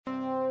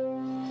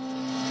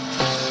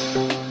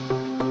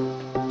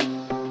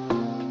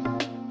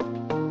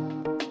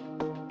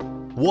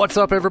What's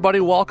up, everybody?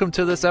 Welcome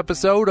to this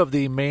episode of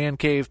the Man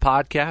Cave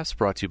Podcast,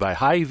 brought to you by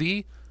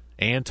Hy-Vee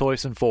and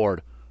Toyson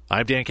Ford.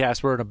 I'm Dan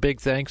Casper, and a big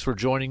thanks for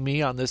joining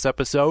me on this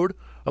episode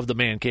of the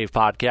Man Cave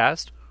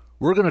Podcast.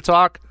 We're going to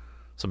talk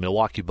some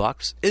Milwaukee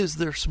Bucks. Is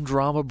there some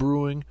drama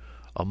brewing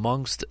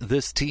amongst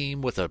this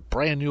team with a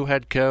brand new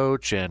head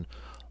coach and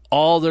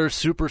all their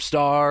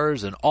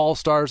superstars and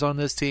all-stars on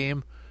this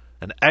team?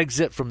 An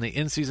exit from the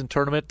in-season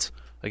tournament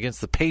against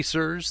the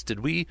Pacers.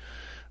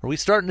 Are we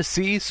starting to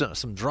see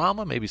some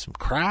drama, maybe some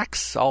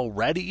cracks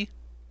already?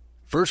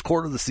 First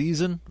quarter of the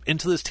season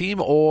into this team,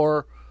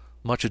 or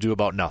much ado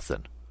about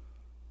nothing?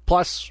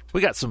 Plus, we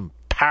got some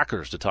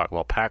Packers to talk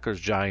about. Packers,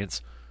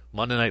 Giants,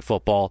 Monday Night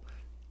Football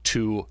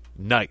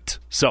tonight.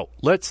 So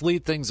let's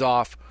lead things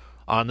off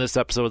on this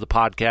episode of the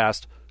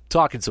podcast,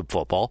 talking some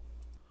football.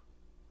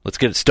 Let's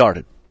get it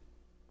started.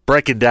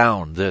 Breaking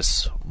down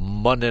this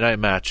Monday night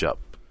matchup.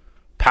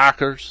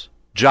 Packers,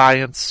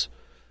 Giants.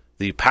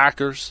 The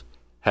Packers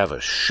have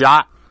a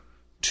shot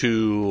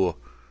to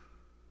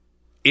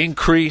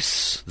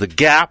increase the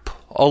gap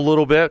a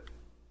little bit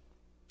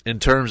in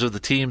terms of the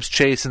teams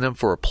chasing them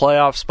for a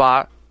playoff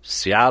spot.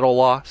 Seattle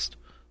lost.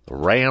 The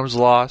Rams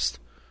lost.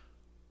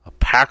 A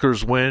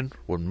Packers win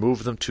would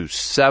move them to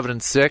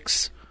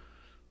 7-6.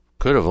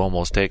 Could have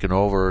almost taken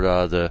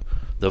over the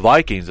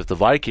Vikings if the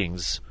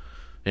Vikings,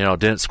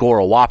 didn't score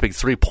a whopping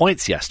 3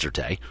 points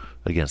yesterday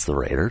against the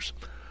Raiders.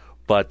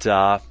 But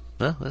they got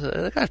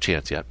a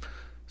chance yet.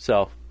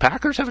 So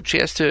Packers have a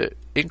chance to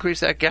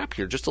increase that gap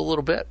here just a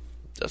little bit.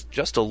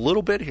 Just a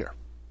little bit here.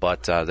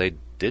 But they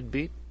did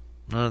beat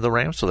the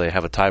Rams, so they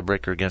have a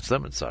tiebreaker against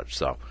them and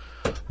such.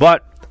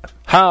 But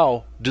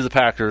how do the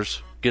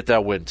Packers get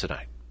that win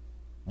tonight?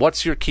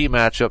 What's your key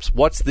matchups?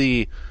 What's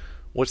the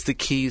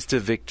keys to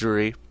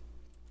victory?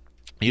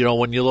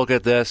 When you look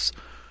at this,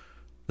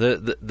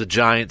 the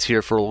Giants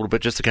here for a little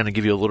bit, just to kind of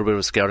give you a little bit of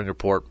a scouting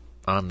report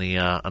on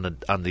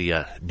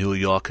the New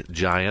York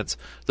Giants.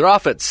 Their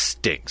offense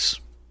stinks.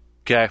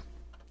 Okay,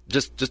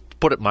 just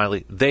put it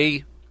mildly,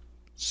 they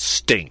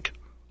stink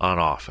on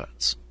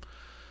offense.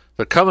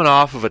 They're coming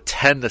off of a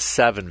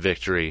 10-7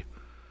 victory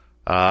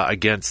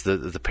against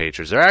the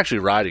Patriots. They're actually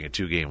riding a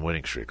 2-game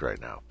winning streak right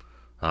now.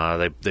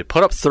 They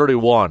put up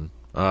 31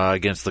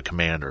 against the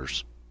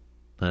Commanders,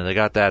 and they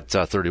got that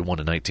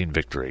 31-19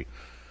 victory.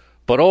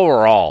 But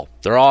overall,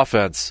 their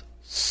offense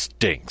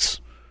stinks.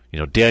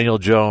 Daniel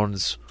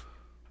Jones,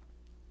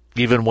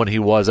 even when he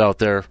was out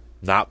there,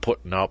 not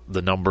putting up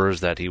the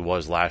numbers that he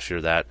was last year,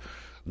 that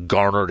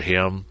garnered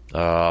him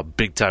a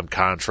big-time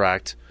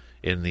contract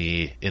in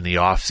the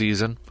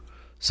offseason.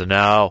 So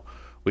now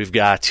we've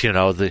got,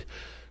 a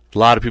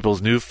lot of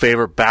people's new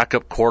favorite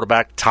backup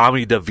quarterback,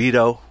 Tommy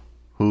DeVito,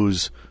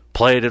 who's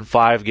played in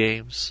 5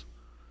 games,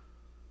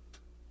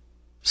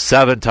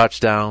 7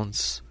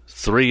 touchdowns,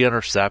 3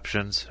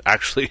 interceptions.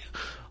 Actually,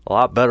 a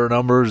lot better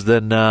numbers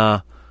than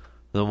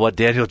what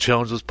Daniel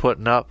Jones was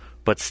putting up.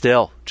 But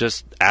still,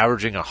 just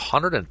averaging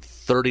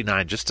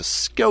 139, just a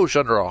skosh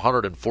under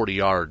 140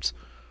 yards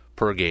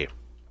per game.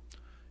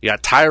 You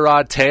got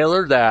Tyrod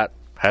Taylor that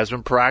has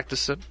been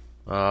practicing,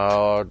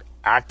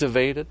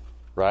 activated,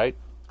 right?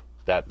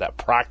 That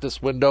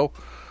practice window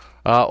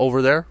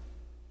over there.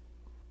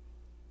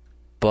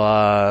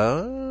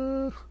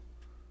 But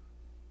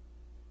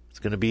it's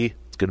gonna be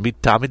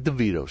Tommy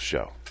DeVito's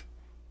show.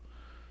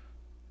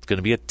 It's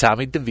gonna be a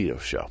Tommy DeVito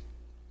show.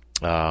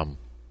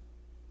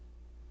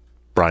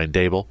 Brian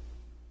Dable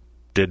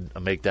did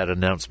make that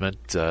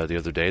announcement the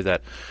other day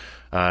that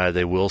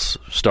they will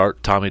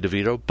start Tommy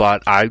DeVito.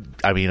 But I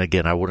mean,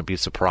 again, I wouldn't be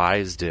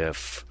surprised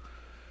if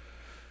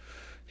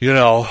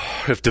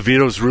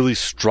DeVito's really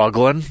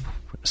struggling,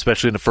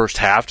 especially in the first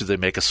half. Do they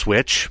make a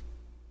switch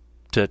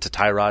to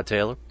Tyrod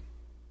Taylor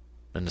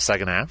in the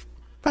second half?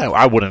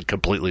 I wouldn't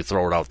completely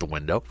throw it out the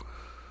window.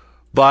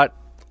 But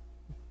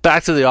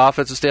back to the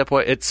offensive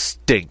standpoint, it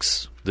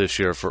stinks this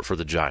year for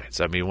the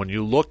Giants. I mean, when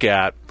you look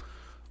at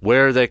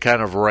where they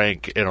kind of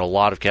rank in a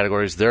lot of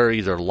categories, they're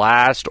either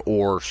last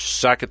or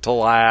second to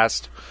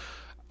last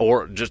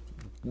or just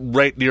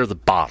right near the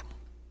bottom.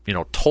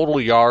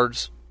 Total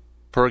yards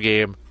per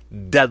game,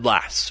 dead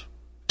last,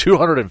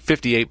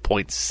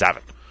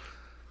 258.7.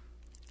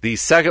 The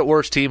second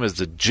worst team is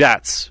the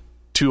Jets,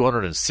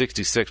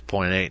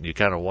 266.8, and you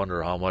kind of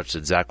wonder how much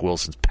did Zach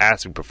Wilson's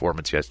passing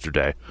performance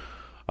yesterday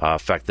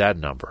affect that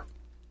number.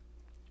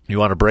 You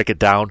want to break it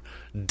down?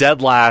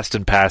 Dead last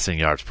in passing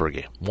yards per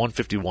game,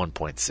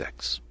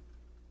 151.6.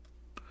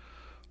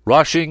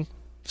 Rushing,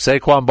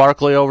 Saquon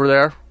Barkley over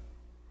there,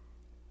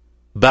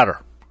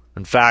 better.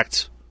 In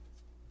fact,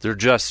 they're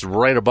just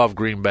right above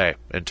Green Bay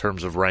in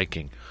terms of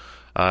ranking.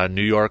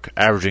 New York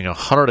averaging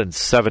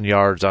 107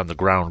 yards on the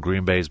ground.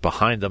 Green Bay's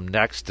behind them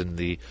next in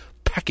the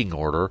pecking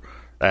order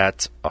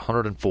at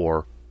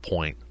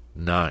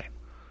 104.9.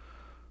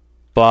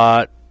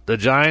 But the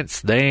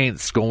Giants, they ain't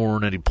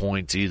scoring any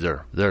points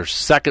either. They're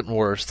second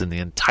worst in the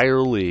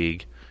entire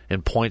league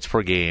in points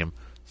per game,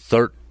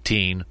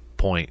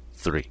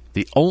 13.3.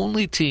 The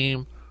only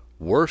team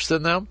worse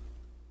than them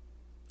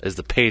is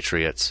the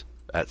Patriots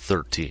at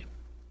 13.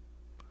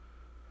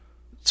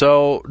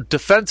 So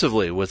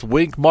defensively, with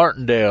Wink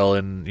Martindale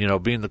and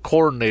being the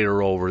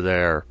coordinator over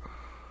there,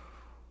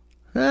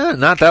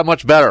 not that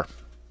much better.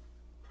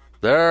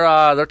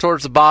 They're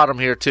towards the bottom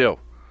here too.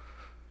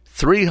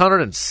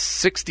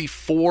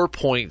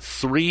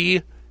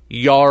 364.3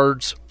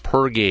 yards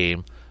per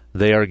game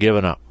they are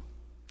giving up.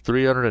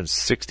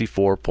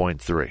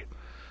 364.3.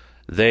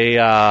 They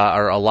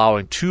are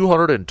allowing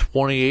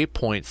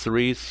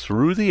 228.3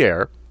 through the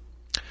air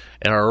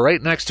and are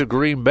right next to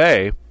Green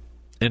Bay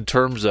in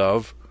terms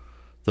of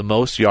the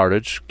most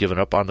yardage given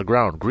up on the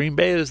ground. Green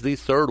Bay is the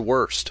third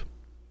worst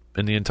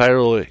in the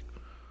entire league,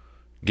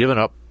 giving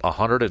up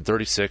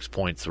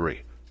 136.3.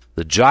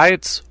 The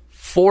Giants,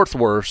 fourth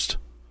worst,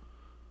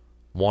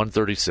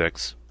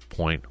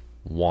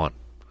 136.1.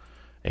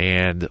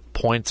 And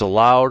points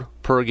allowed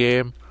per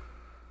game,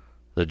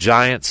 the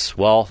Giants,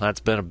 well, that's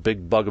been a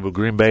big bugaboo.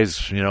 Green Bay's,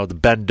 the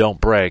bend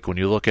don't break. When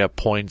you look at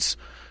points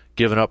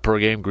given up per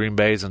game, Green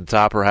Bay's in the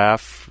top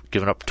half,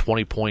 giving up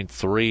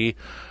 20.3.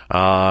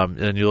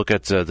 And you look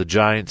at the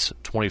Giants,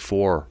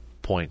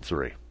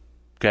 24.3.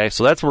 Okay,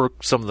 so that's where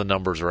some of the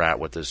numbers are at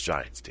with this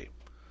Giants team.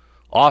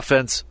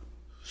 Offense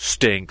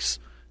stinks.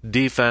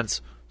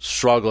 Defense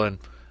struggling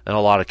in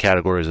a lot of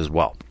categories as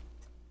well.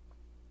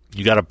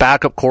 You got a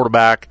backup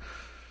quarterback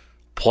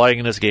playing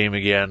in this game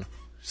again.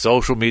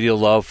 Social media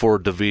love for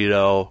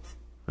DeVito.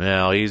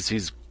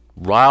 He's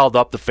riled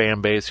up the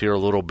fan base here a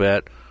little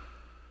bit.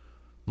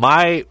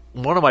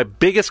 One of my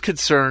biggest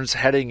concerns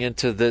heading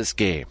into this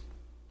game,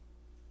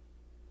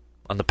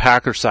 on the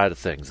Packers side of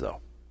things, though,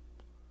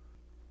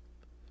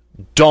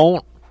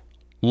 don't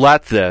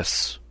let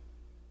this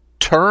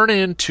turn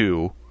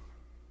into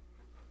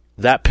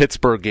that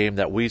Pittsburgh game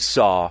that we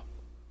saw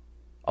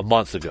a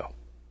month ago.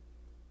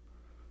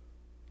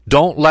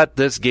 Don't let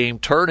this game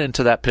turn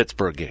into that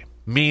Pittsburgh game.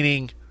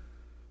 Meaning,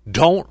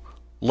 don't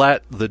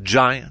let the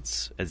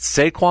Giants and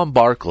Saquon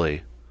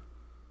Barkley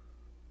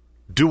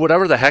do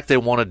whatever the heck they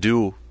want to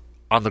do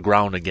on the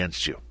ground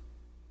against you.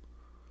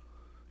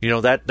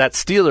 That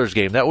Steelers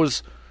game, that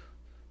was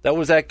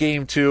that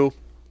game too,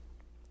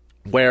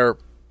 where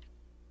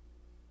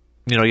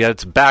you had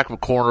some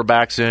backup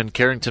cornerbacks in,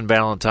 Carrington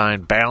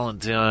Valentine,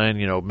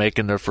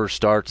 making their first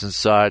starts and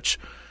such,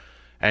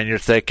 and you're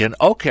thinking,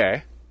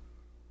 okay,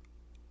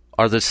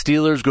 are the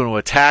Steelers going to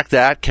attack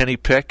that? Kenny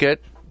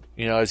Pickett,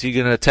 is he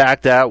going to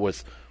attack that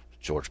with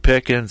George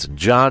Pickens and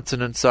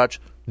Johnson and such?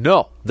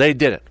 No, they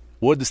didn't.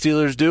 What did the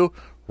Steelers do?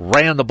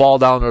 Ran the ball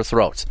down their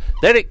throats.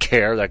 They didn't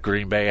care that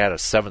Green Bay had a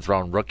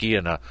 7th-round rookie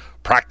and a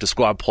practice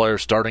squad player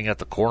starting at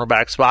the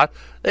cornerback spot.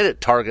 They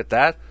didn't target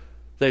that.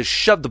 They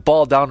shoved the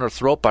ball down their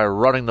throat by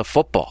running the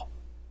football.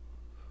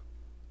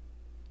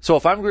 So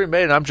if I'm Green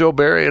Bay and I'm Joe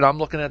Barry and I'm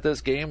looking at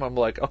this game, I'm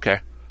like, okay,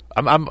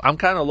 I'm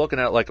kind of looking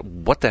at like,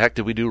 what the heck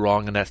did we do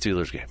wrong in that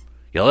Steelers game?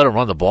 You let them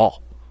run the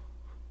ball.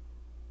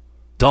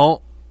 Don't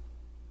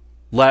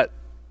let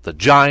the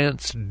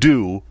Giants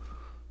do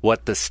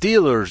what the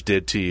Steelers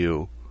did to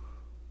you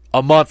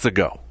a month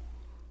ago.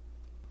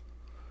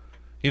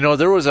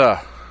 There was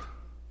a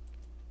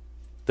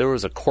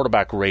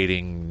quarterback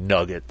rating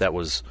nugget that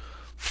was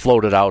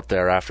floated out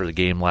there after the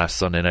game last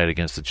Sunday night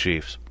against the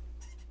Chiefs.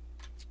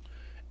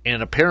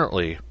 And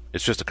apparently,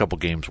 it's just a couple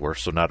games worth,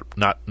 so not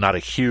a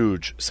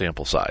huge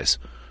sample size.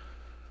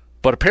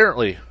 But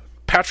apparently,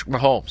 Patrick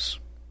Mahomes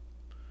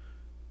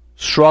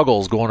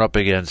struggles going up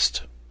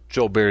against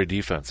Joe Barry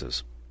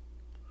defenses.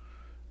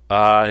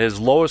 His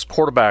lowest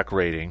quarterback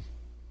rating,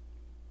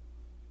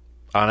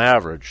 on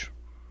average,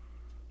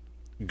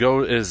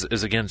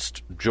 is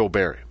against Joe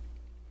Barry.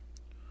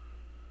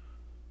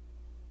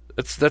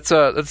 That's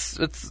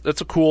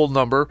a cool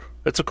number.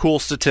 It's a cool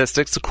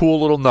statistic. It's a cool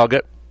little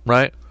nugget,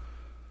 right?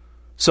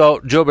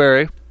 So Joe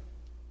Barry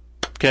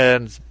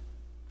can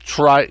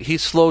try. He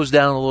slows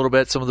down a little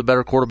bit some of the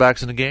better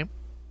quarterbacks in the game.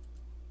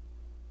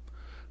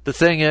 The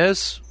thing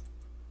is,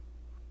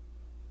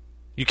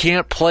 you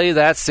can't play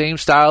that same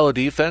style of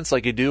defense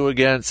like you do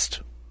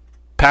against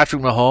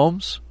Patrick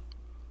Mahomes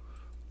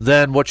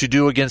than what you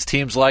do against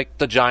teams like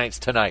the Giants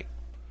tonight.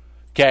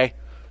 Okay?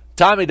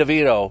 Tommy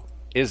DeVito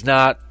is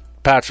not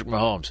Patrick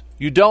Mahomes.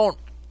 You don't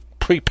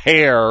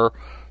prepare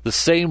the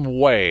same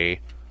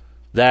way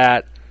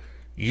that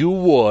you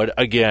would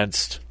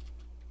against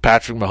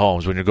Patrick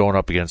Mahomes when you're going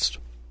up against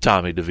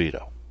Tommy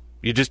DeVito.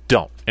 You just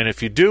don't. And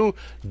if you do,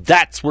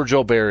 that's where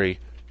Joe Barry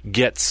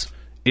gets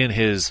in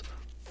his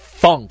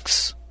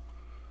funks,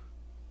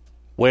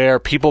 where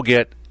people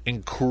get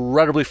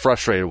incredibly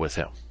frustrated with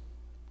him.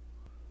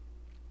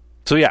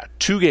 So yeah,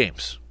 2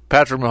 games.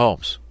 Patrick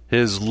Mahomes,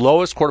 his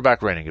lowest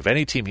quarterback rating of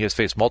any team he has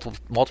faced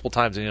multiple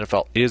times in the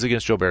NFL is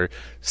against Joe Barry,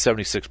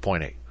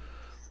 76.8.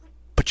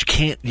 But you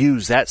can't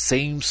use that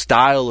same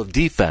style of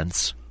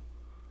defense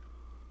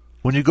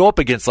when you go up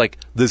against like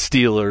the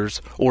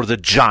Steelers or the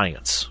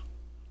Giants.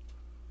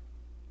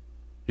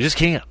 You just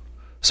can't.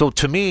 So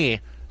to me,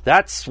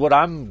 that's what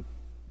I'm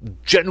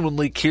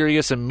genuinely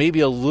curious and maybe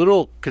a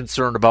little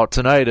concerned about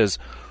tonight is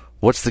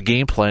what's the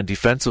game plan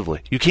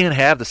defensively? You can't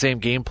have the same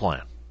game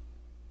plan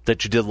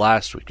that you did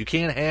last week. You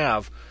can't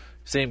have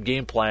the same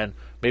game plan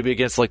maybe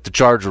against like the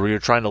Chargers where you're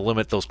trying to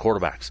limit those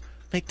quarterbacks.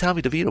 Make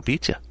Tommy DeVito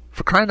beat you.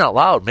 For crying out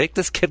loud, make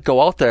this kid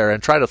go out there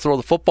and try to throw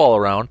the football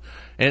around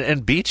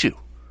and beat you.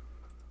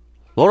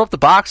 Load up the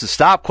boxes.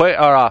 Stop Quay.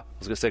 I was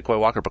going to say Quay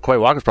Walker, but Quay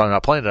Walker's probably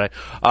not playing tonight.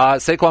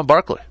 Saquon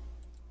Barkley.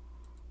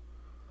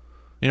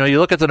 You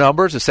look at the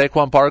numbers. Is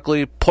Saquon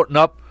Barkley putting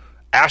up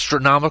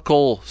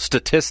astronomical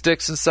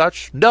statistics and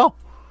such? No.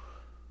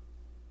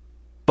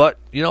 But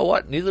you know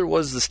what? Neither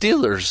was the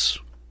Steelers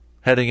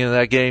heading into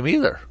that game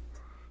either.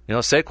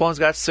 Saquon's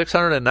got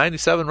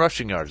 697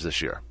 rushing yards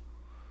this year.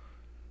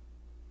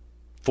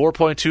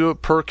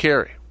 4.2 per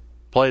carry.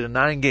 Played in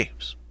 9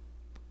 games.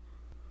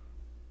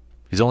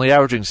 He's only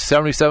averaging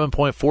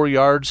 77.4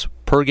 yards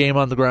per game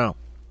on the ground.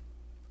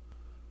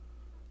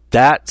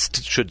 That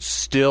should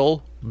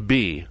still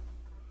be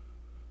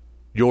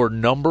your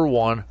number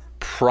one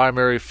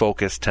primary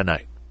focus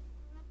tonight.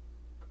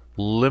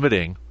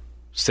 Limiting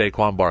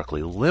Saquon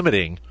Barkley.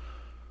 Limiting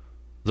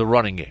the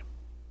running game.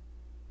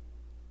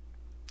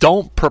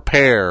 Don't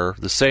prepare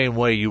the same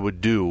way you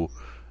would do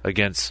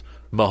against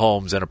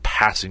Mahomes and a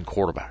passing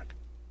quarterback.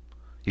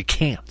 You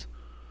can't.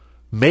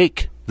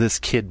 Make this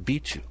kid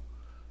beat you.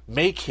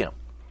 Make him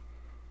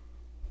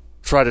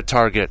try to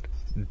target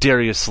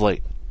Darius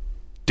Slayton,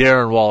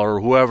 Darren Waller,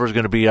 or whoever's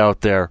going to be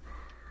out there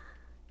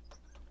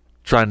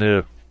trying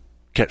to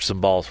catch some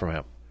balls from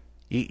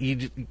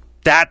him.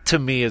 That, to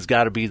me, has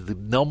got to be the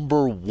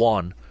number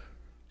one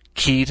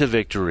key to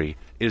victory,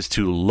 is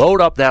to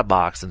load up that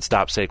box and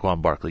stop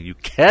Saquon Barkley. You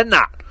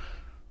cannot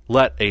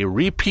let a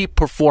repeat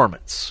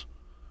performance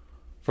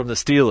from the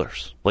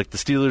Steelers, like the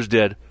Steelers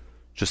did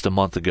just a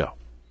month ago,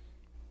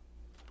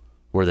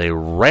 where they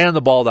ran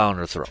the ball down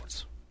their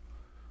throats.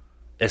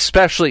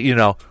 Especially,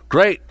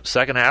 great,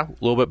 second half, a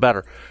little bit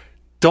better.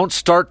 Don't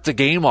start the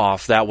game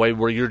off that way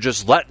where you're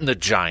just letting the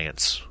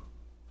Giants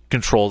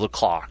control the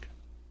clock,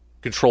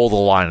 control the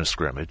line of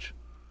scrimmage.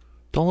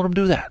 Don't let them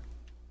do that.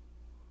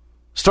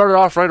 Start it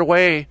off right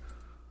away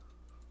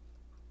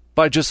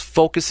by just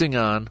focusing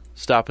on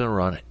stopping and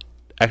running.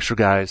 Extra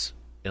guys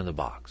in the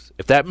box.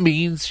 If that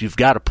means you've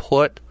got to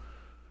put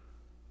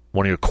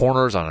one of your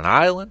corners on an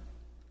island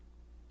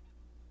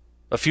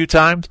a few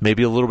times,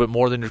 maybe a little bit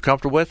more than you're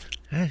comfortable with,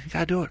 you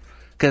got to do it.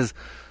 Because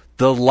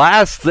the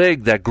last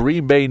thing that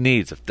Green Bay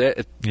needs, for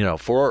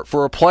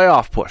a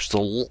playoff push,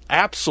 the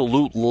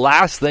absolute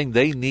last thing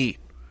they need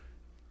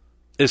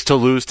is to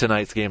lose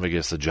tonight's game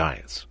against the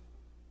Giants.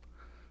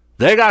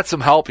 They got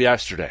some help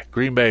yesterday.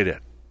 Green Bay did.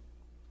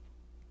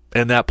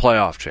 In that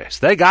playoff chase.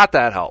 They got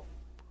that help.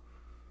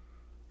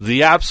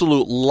 The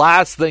absolute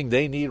last thing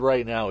they need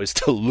right now is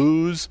to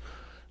lose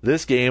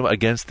this game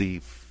against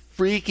the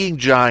freaking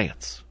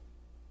Giants.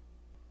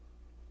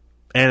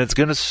 And it's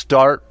going to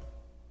start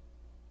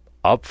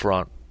up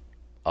front.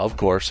 Of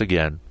course,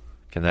 again,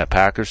 can that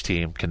Packers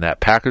team, can that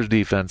Packers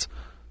defense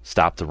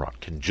stop the run?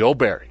 Can Joe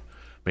Barry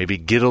maybe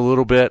get a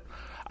little bit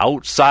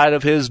outside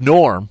of his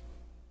norm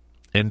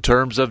in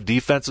terms of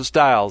defensive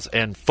styles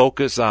and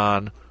focus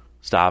on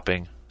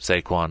stopping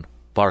Saquon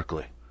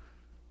Barkley?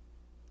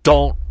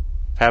 Don't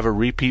have a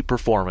repeat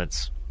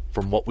performance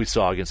from what we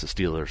saw against the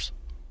Steelers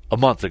a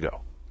month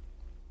ago.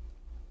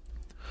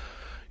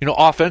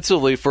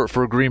 Offensively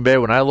for Green Bay,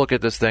 when I look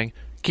at this thing,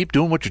 keep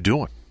doing what you're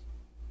doing.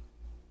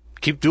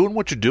 Keep doing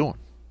what you're doing.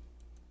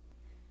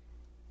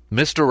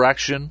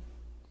 Misdirection,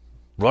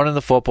 running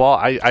the football.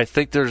 I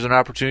think there's an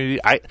opportunity.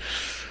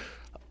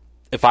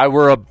 If I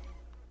were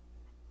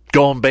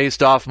going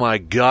based off my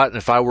gut, and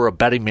if I were a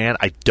betting man,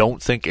 I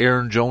don't think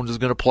Aaron Jones is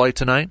going to play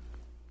tonight.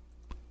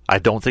 I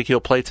don't think he'll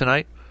play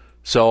tonight.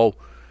 So,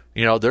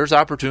 there's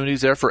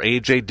opportunities there for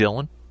A.J.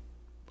 Dillon,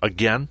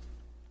 again,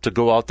 to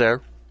go out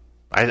there.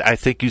 I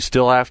think you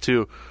still have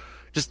to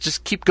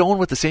just keep going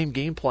with the same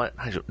game plan.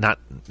 Not,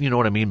 you know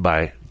what I mean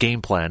by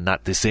game plan,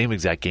 not the same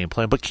exact game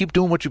plan, but keep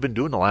doing what you've been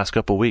doing the last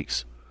couple of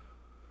weeks.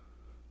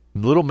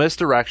 Little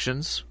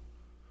misdirections,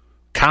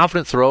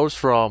 confident throws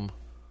from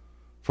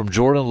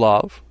Jordan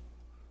Love.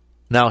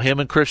 Now him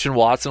and Christian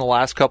Watson the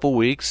last couple of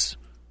weeks,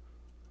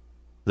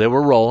 they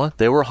were rolling,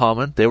 they were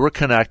humming, they were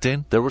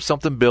connecting, there was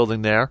something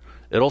building there.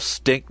 It'll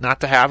stink not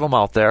to have them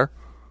out there.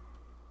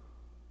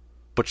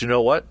 But you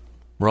know what?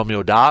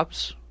 Romeo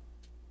Doubs,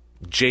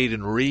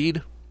 Jaden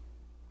Reed,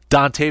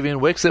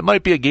 Dontavian Wicks. It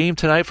might be a game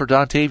tonight for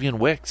Dontavian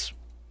Wicks.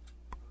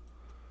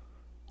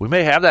 We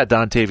may have that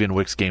Dontavian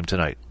Wicks game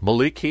tonight.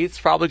 Malik Heath's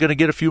probably going to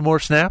get a few more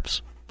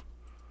snaps.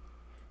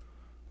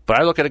 But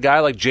I look at a guy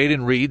like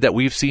Jaden Reed that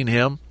we've seen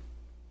him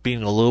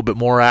being a little bit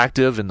more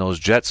active in those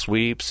jet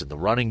sweeps, in the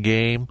running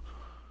game,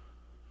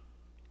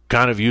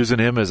 kind of using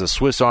him as a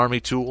Swiss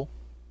Army tool,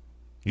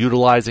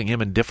 utilizing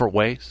him in different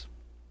ways.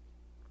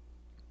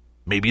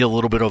 Maybe a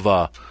little bit of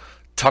a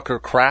Tucker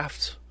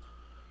Kraft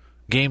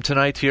game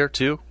tonight here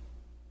too.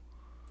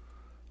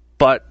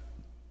 But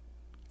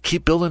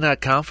keep building that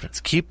confidence.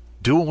 Keep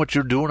doing what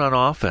you're doing on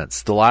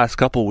offense the last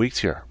couple of weeks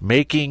here.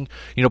 Putting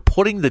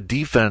the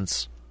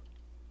defense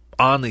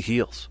on the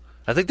heels.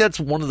 I think that's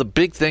one of the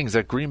big things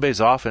that Green Bay's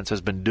offense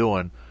has been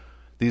doing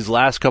these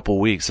last couple of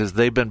weeks is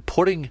they've been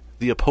putting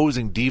the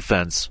opposing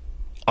defense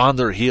on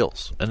their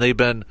heels. And they've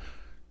been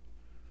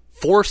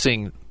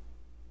forcing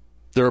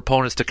their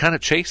opponents to kind of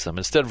chase them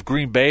instead of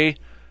Green Bay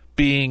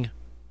being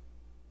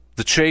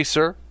the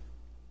chaser,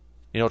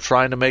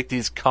 trying to make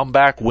these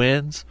comeback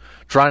wins,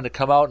 trying to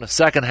come out in the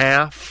second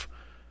half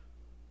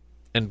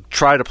and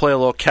try to play a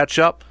little catch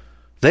up.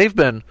 They've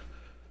been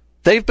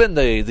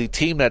the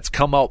team that's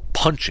come out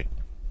punching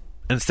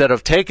instead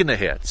of taking the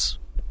hits.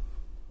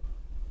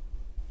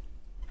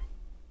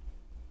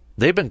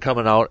 They've been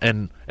coming out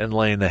and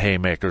laying the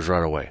haymakers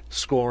right away,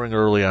 scoring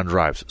early on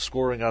drives,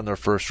 scoring on their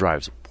first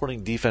drives,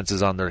 putting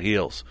defenses on their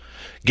heels,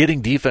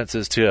 getting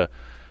defenses to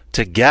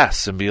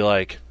guess and be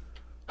like,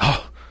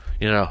 oh,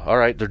 all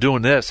right, they're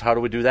doing this. How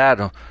do we do that?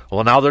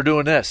 Well, now they're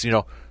doing this.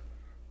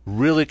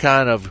 Really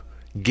kind of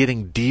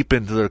getting deep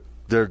into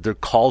their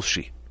call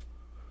sheet.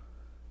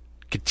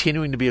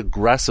 Continuing to be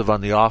aggressive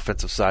on the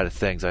offensive side of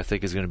things, I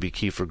think, is going to be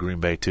key for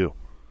Green Bay too.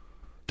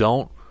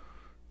 Don't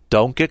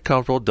get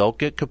comfortable. Don't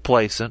get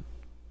complacent.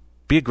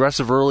 Be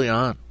aggressive early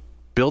on.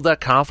 Build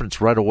that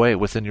confidence right away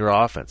within your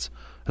offense.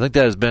 I think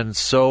that has been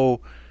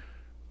so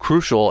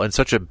crucial and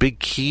such a big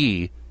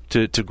key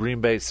to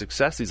Green Bay's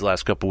success these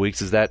last couple of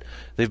weeks is that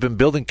they've been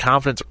building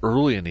confidence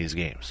early in these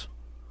games.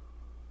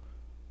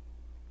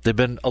 They've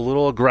been a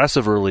little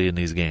aggressive early in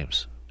these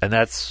games, and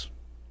that's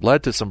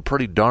led to some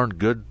pretty darn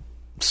good,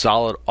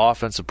 solid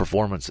offensive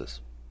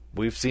performances.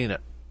 We've seen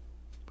it.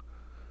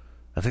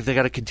 I think they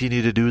got to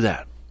continue to do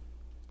that.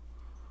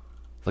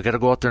 They got to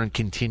go out there and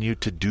continue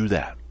to do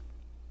that.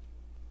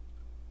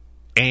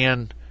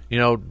 And,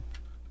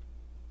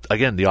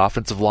 again, the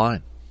offensive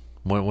line.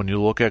 When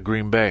you look at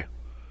Green Bay,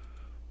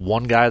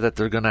 one guy that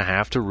they're going to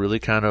have to really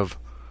kind of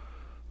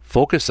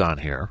focus on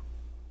here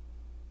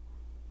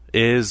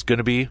is going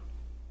to be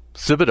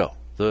Thibodeaux,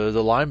 the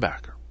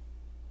linebacker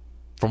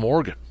from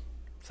Oregon.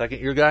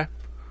 Second-year guy.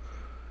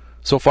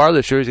 So far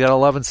this year, he's got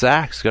 11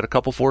 sacks. He's got a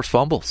couple forced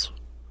fumbles.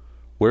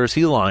 Where is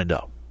he lined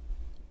up?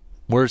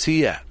 Where is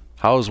he at?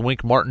 How is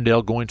Wink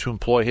Martindale going to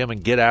employ him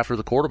and get after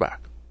the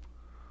quarterback?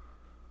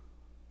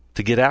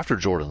 To get after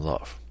Jordan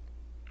Love?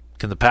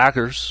 Can the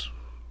Packers,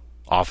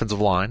 offensive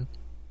line,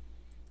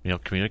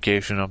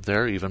 communication up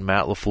there, even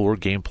Matt LaFleur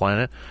game plan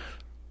it,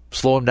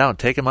 slow him down,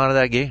 take him out of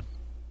that game.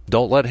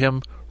 Don't let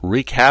him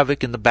wreak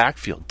havoc in the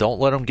backfield. Don't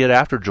let him get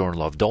after Jordan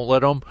Love. Don't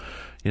let him,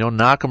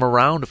 knock him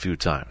around a few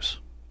times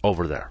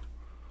over there.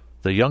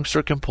 The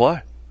youngster can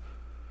play.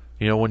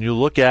 When you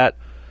look at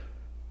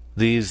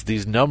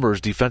these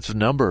numbers, defensive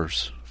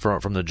numbers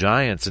from the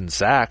Giants in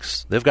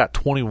sacks, they've got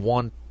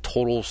 21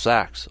 total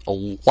sacks,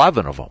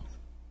 11 of them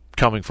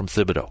coming from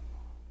Thibodeaux.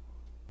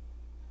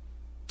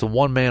 It's a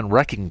one-man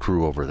wrecking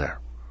crew over there.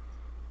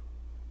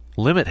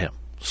 Limit him.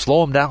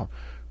 Slow him down.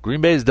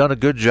 Green Bay's done a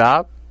good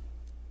job.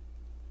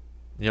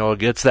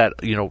 Against that,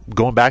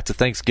 going back to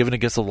Thanksgiving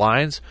against the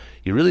Lions,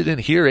 you really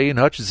didn't hear Aiden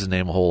Hutchinson's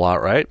name a whole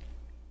lot, right?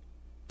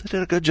 They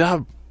did a good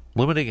job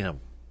limiting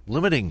him,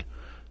 limiting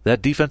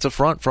that defensive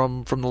front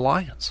from the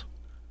Lions.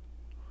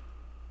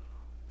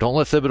 Don't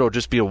let Thibodeaux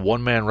just be a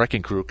one-man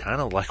wrecking crew, kind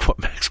of like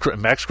what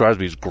Max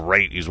Crosby is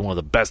great. He's one of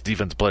the best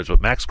defensive players, but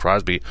Max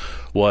Crosby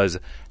was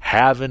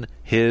having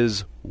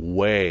his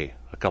way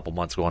a couple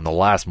months ago in the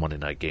last Monday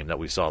night game that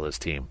we saw this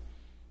team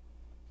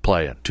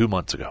play in 2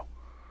 months ago.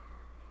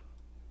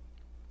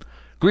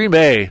 Green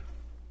Bay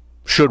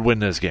should win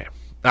this game.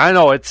 I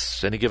know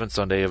it's any given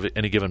Sunday,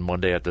 any given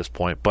Monday at this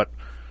point, but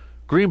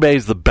Green Bay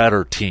is the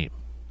better team.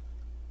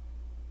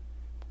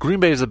 Green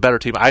Bay is the better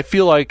team. I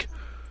feel like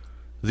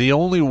the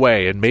only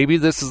way, and maybe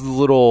this is a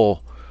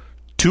little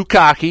too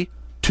cocky,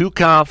 too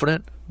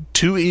confident,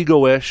 too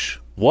ego-ish,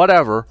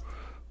 whatever,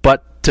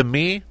 but to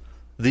me,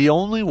 the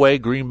only way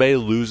Green Bay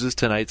loses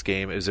tonight's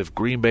game is if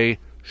Green Bay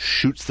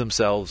shoots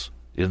themselves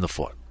in the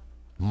foot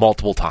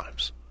multiple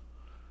times.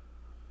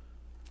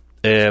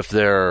 If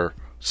they're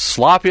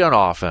sloppy on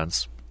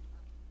offense,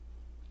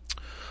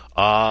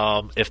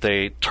 if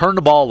they turn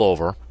the ball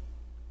over,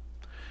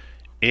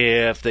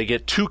 if they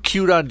get too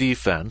cute on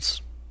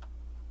defense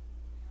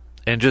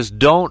and just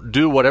don't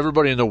do what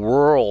everybody in the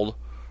world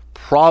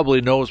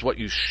probably knows what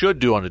you should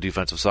do on the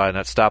defensive side, and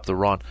that's stop the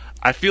run,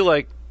 I feel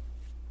like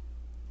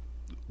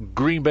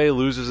Green Bay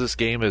loses this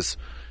game as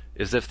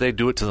if they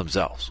do it to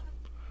themselves.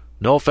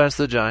 No offense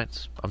to the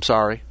Giants. I'm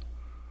sorry.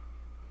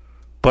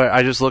 But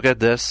I just look at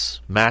this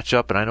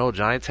matchup, and I know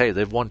Giants, hey,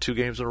 they've won 2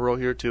 games in a row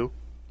here too.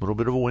 A little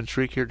bit of a win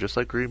streak here, just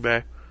like Green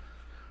Bay.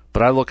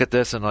 But I look at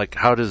this and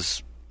how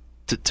does,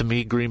 to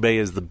me, Green Bay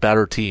is the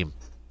better team.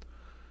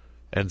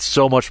 And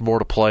so much more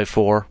to play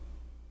for.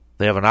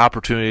 They have an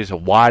opportunity to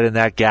widen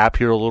that gap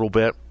here a little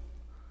bit.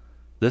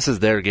 This is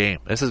their game.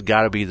 This has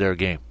got to be their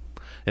game.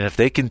 And if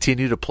they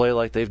continue to play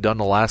like they've done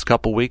the last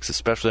couple weeks,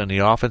 especially on the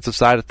offensive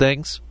side of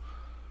things,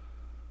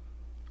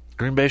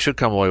 Green Bay should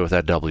come away with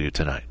that W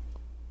tonight.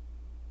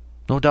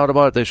 No doubt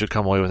about it, they should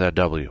come away with that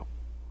W.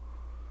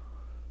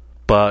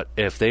 But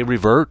if they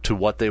revert to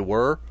what they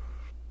were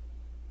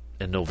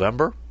in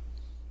November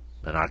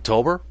and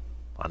October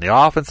on the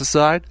offensive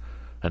side,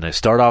 and they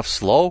start off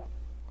slow,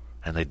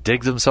 and they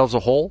dig themselves a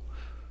hole,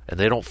 and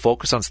they don't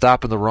focus on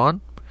stopping the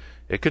run,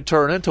 it could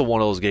turn into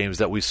one of those games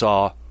that we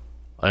saw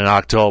in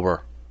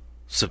October,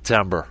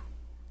 September,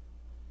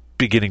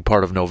 beginning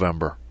part of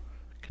November.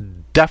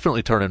 Can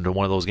definitely turn into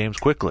one of those games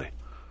quickly.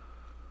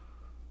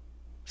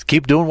 Just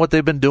keep doing what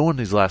they've been doing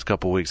these last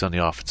couple of weeks on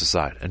the offensive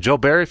side. And Joe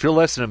Barry, if you're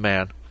listening,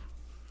 man,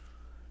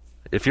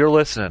 if you're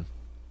listening,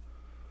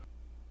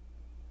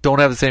 don't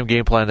have the same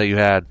game plan that you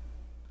had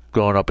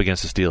going up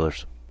against the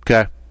Steelers.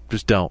 Okay?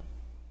 Just don't.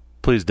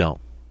 Please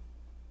don't.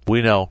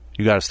 We know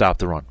you got to stop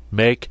the run.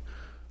 Make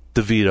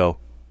DeVito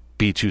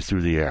beat you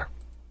through the air.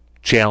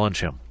 Challenge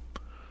him.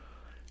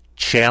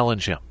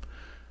 Challenge him.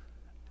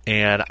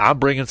 And I'm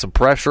bringing some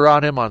pressure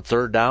on him on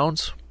third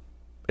downs.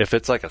 If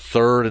it's like a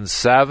 3rd and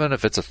 7,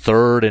 if it's a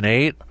 3rd and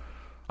 8,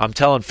 I'm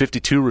telling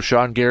 52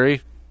 Rashawn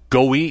Gary,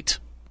 go eat.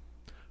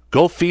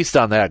 Go feast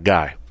on that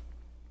guy.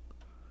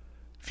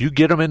 If you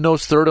get him in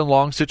those 3rd and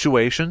long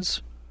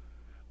situations,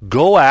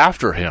 go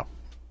after him.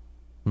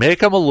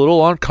 Make him a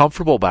little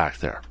uncomfortable back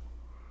there.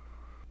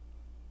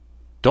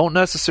 Don't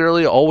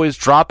necessarily always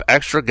drop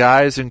extra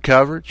guys in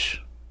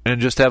coverage and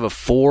just have a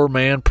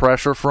 4-man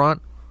pressure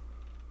front.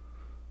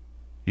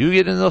 You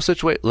get in those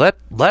situations, let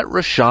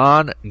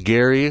Rashawn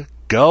Gary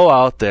go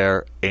out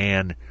there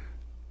and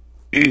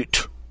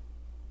eat.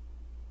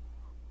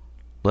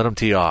 Let him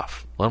tee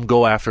off. Let him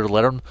go after.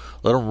 Let him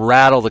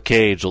rattle the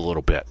cage a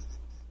little bit.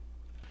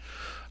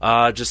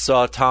 Just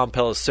saw Tom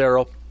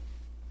Pelissero,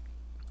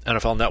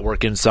 NFL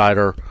Network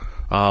insider,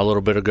 a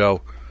little bit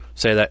ago,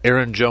 say that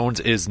Aaron Jones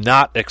is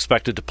not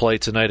expected to play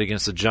tonight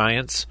against the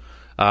Giants.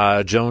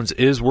 Jones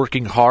is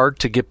working hard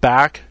to get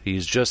back.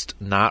 He's just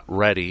not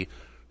ready.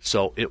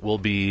 So it will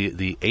be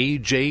the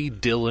A.J.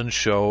 Dillon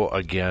show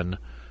again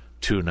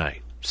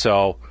tonight.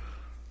 So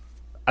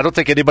I don't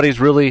think anybody's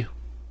really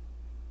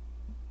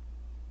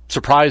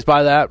surprised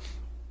by that.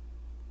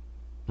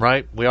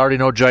 Right? We already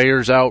know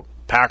Jair's out.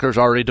 Packers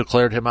already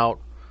declared him out.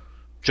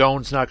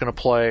 Jones not going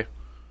to play.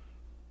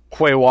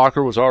 Quay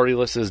Walker was already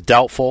listed as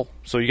doubtful.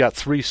 So you got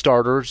 3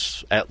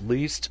 starters at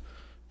least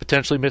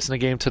potentially missing a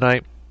game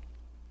tonight.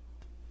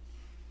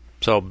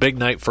 So big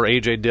night for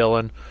A.J.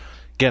 Dillon.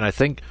 Again, I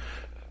think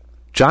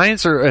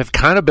Giants have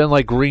kind of been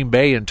like Green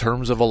Bay in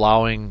terms of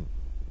allowing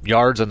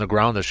yards on the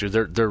ground this year.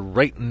 They're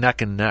right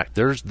neck and neck.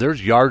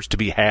 There's yards to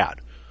be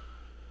had.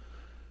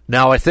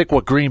 Now, I think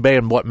what Green Bay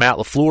and what Matt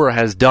LaFleur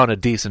has done a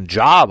decent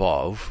job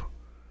of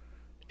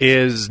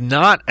is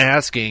not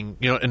asking,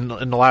 in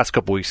the last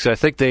couple weeks. I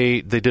think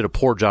they did a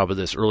poor job of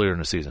this earlier in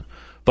the season.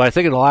 But I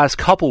think in the last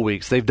couple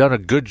weeks, they've done a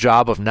good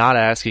job of not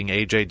asking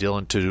A.J.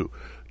 Dillon to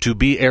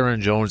be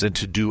Aaron Jones and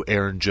to do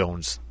Aaron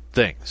Jones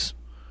things.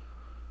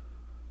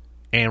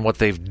 And what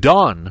they've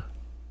done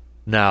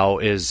now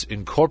is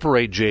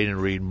incorporate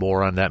Jayden Reed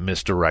more on that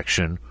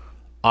misdirection,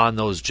 on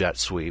those jet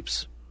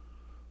sweeps.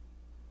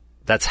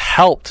 That's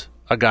helped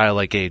a guy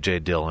like A.J.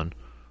 Dillon,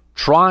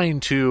 trying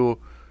to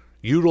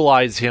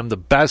utilize him the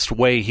best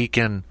way he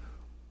can,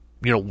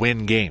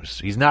 win games.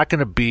 He's not going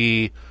to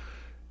be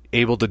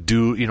able to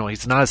do,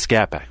 he's not a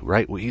scat back,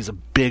 right? He's a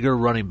bigger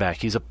running back.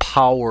 He's a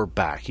power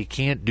back. He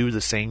can't do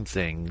the same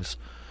things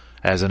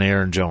as an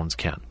Aaron Jones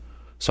can.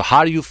 So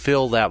how do you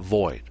fill that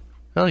void?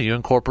 Well, you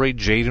incorporate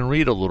Jayden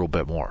Reed a little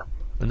bit more.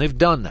 And they've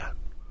done that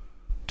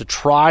to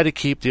try to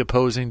keep the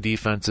opposing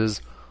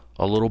defenses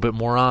a little bit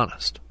more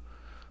honest.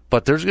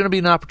 But there's going to be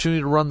an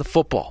opportunity to run the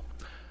football.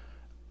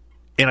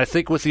 And I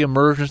think with the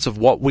emergence of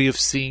what we have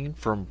seen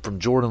from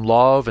Jordan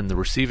Love and the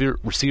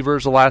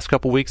receivers the last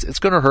couple weeks, it's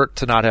going to hurt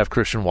to not have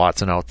Christian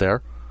Watson out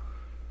there.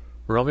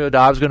 Romeo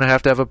Doubs is going to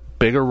have a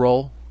bigger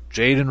role.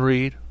 Jayden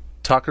Reed,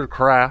 Tucker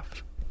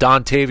Kraft,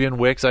 Dontavian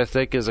Wicks, I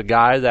think, is a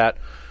guy that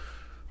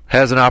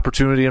has an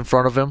opportunity in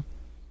front of him,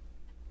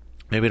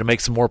 maybe to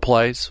make some more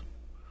plays.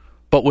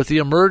 But with the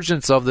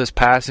emergence of this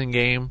passing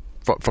game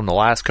from the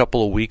last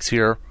couple of weeks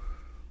here,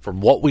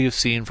 from what we have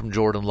seen from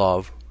Jordan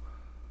Love,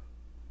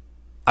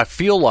 I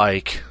feel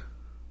like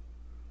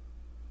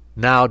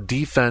now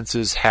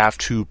defenses have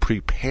to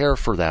prepare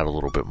for that a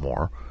little bit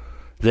more.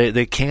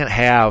 They can't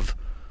have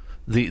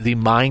the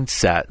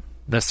mindset,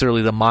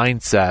 necessarily the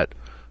mindset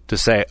to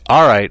say,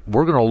 all right,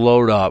 we're going to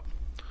load up,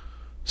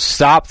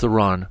 stop the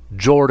run.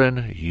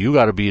 Jordan, you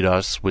got to beat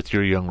us with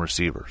your young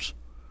receivers.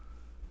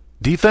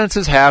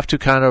 Defenses have to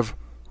kind of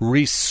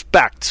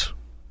respect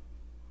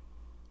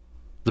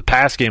the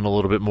pass game a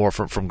little bit more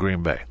from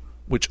Green Bay,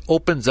 which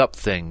opens up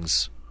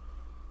things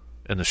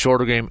in the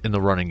shorter game, in the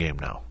running game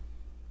now.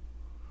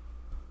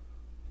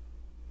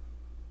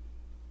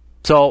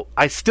 So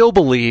I still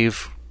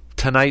believe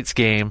tonight's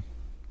game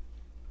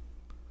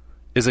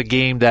is a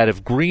game that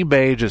if Green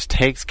Bay just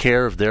takes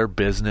care of their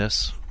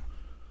business,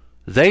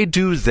 they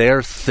do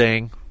their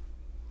thing,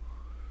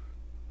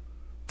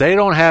 they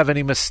don't have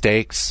any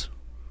mistakes,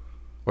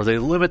 or they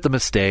limit the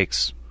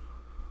mistakes,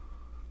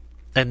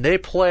 and they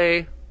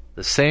play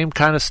the same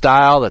kind of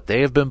style that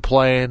they have been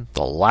playing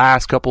the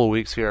last couple of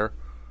weeks here,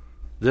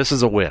 this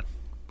is a win.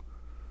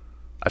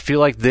 I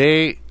feel like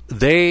the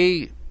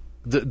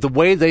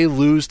way they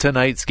lose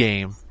tonight's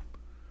game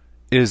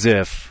is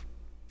if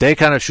they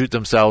kind of shoot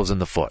themselves in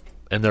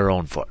their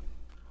own foot.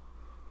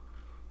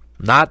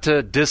 Not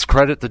to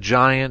discredit the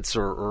Giants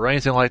or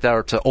anything like that,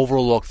 or to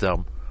overlook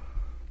them.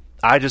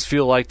 I just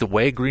feel like the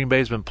way Green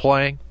Bay's been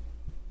playing,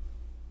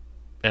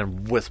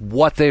 and with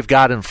what they've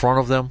got in front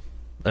of them,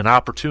 an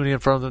opportunity in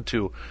front of them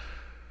to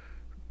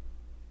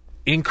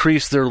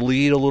increase their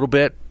lead a little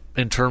bit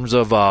in terms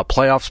of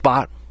playoff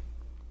spot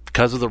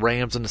because of the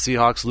Rams and the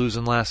Seahawks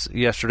losing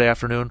yesterday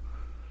afternoon,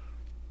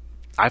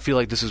 I feel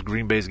like this is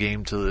Green Bay's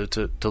game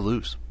to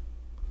lose.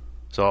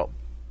 So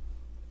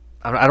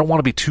I don't want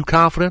to be too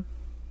confident.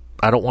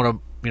 I don't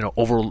want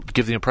to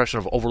give the impression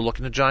of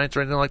overlooking the Giants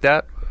or anything like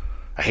that.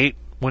 I hate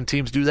when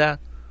teams do that.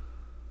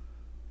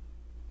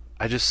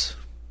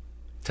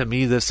 To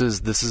me, this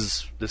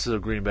is a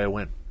Green Bay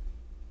win.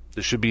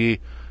 This should be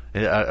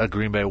a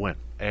Green Bay win.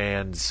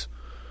 And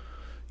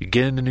you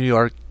get into New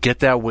York, get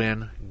that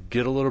win,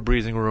 get a little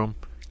breathing room,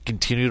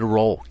 continue to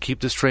roll.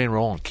 Keep this train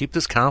rolling. Keep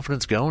this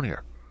confidence going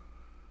here.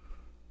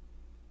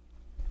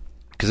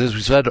 Because as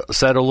we said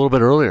a little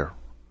bit earlier,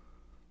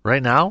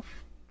 right now,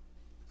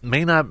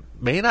 may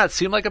not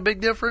seem like a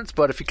big difference,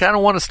 but if you kind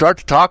of want to start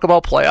to talk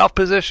about playoff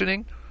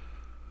positioning,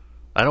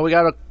 I know we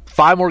got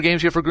 5 more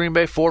games here for Green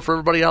Bay, 4 for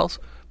everybody else,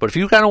 but if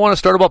you kind of want to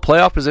start about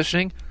playoff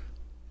positioning,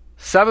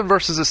 7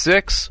 versus a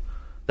 6,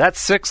 that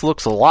 6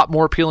 looks a lot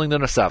more appealing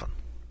than a 7.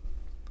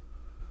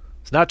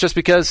 It's not just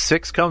because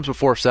 6 comes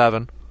before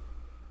 7.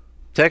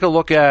 Take a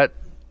look at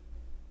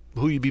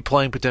who you'd be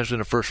playing potentially in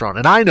the first round.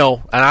 And I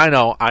know.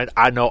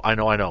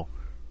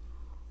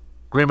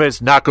 Green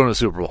Bay's not going to the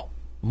Super Bowl.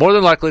 More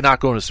than likely not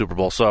going to the Super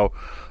Bowl. So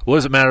what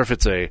does it matter if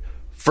it's a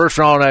first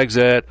round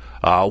exit,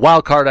 a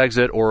wild card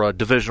exit, or a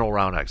divisional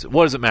round exit?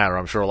 What does it matter?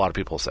 I'm sure a lot of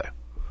people will say.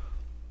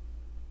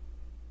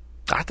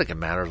 I think it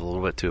matters a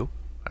little bit too.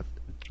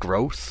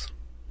 Growth.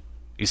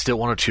 You still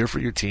want to cheer for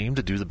your team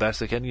to do the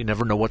best they can. You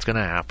never know what's going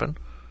to happen.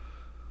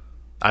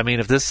 I mean,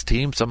 if this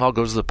team somehow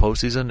goes to the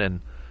postseason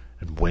and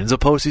wins a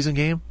postseason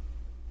game,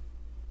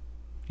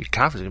 your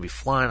confidence is going to be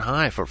flying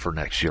high for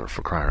next year,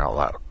 for crying out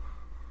loud.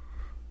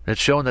 It's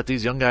showing that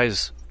these young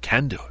guys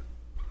can do it,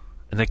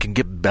 and they can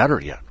get better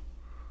yet.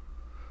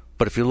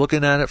 But if you're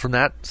looking at it from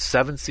that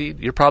 7 seed,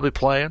 you're probably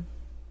playing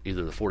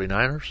either the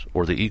 49ers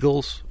or the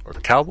Eagles or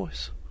the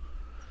Cowboys.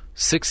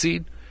 6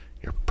 seed,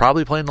 you're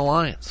probably playing the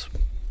Lions.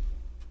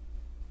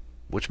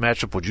 Which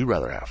matchup would you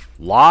rather have?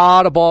 A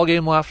lot of ball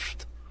game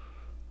left.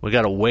 We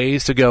got a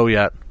ways to go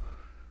yet.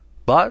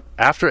 But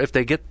if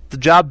they get the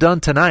job done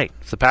tonight,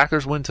 if the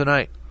Packers win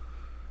tonight,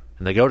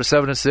 and they go to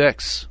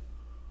 7-6,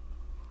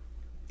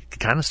 you can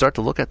kind of start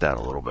to look at that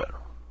a little bit.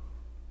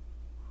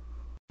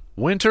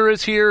 Winter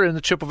is here in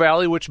the Chippewa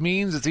Valley, which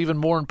means it's even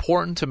more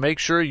important to make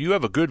sure you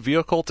have a good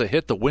vehicle to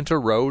hit the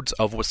winter roads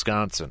of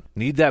Wisconsin.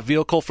 Need that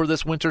vehicle for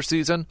this winter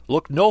season?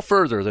 Look no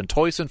further than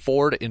Toyson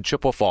Ford in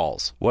Chippewa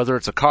Falls. Whether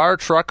it's a car,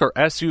 truck, or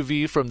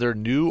SUV from their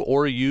new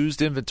or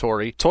used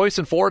inventory,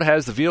 Toyson Ford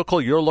has the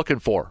vehicle you're looking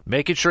for.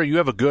 Making sure you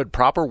have a good,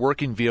 proper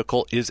working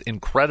vehicle is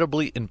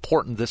incredibly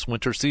important this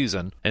winter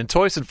season, and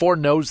Toyson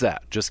Ford knows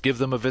that. Just give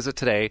them a visit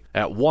today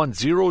at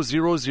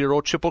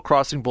 1000 Chippewa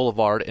Crossing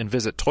Boulevard and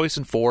visit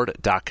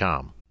ToysonFord.com.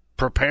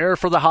 Prepare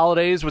for the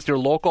holidays with your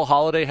local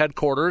holiday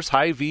headquarters,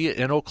 Hy-Vee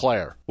in Eau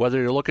Claire. Whether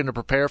you're looking to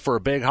prepare for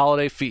a big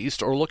holiday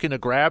feast or looking to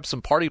grab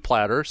some party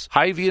platters,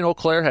 Hy-Vee in Eau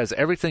Claire has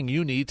everything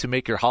you need to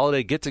make your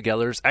holiday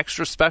get-togethers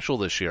extra special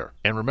this year.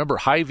 And remember,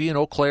 Hy-Vee in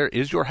Eau Claire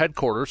is your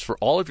headquarters for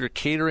all of your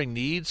catering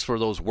needs for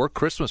those work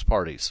Christmas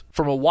parties.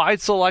 From a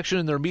wide selection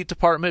in their meat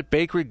department,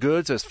 bakery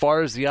goods as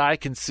far as the eye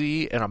can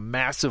see, and a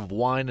massive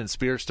wine and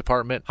spirits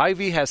department,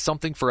 Hy-Vee has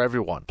something for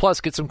everyone. Plus,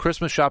 get some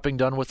Christmas shopping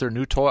done with their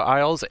new toy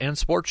aisles and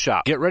sports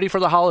shop. Get ready for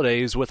the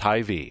holidays with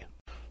Hy-Vee.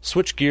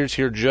 Switch gears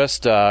here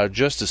just a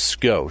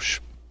skosh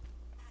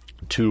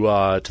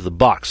to the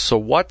Bucks. So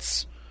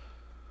what's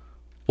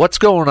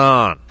going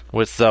on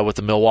with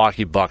the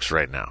Milwaukee Bucks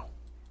right now?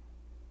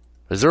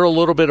 Is there a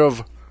little bit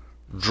of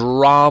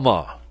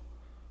drama,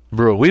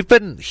 bro? We've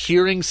been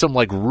hearing some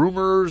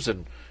rumors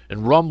and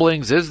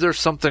rumblings. Is there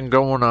something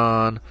going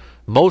on?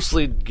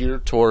 Mostly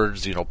geared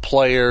towards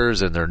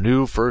players and their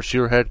new first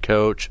year head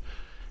coach,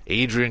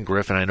 Adrian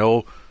Griffin. I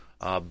know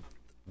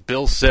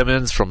Bill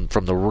Simmons from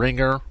The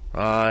Ringer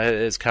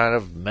has kind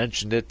of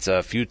mentioned it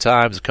a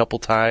couple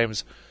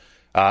times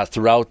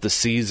throughout the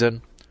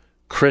season.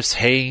 Chris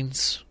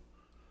Haynes,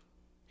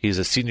 he's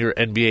a senior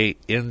NBA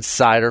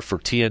insider for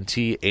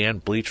TNT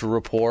and Bleacher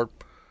Report,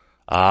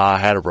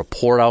 had a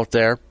report out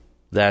there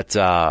that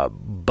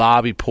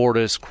Bobby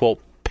Portis, quote,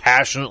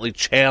 passionately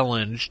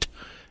challenged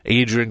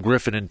Adrian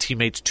Griffin and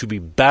teammates to be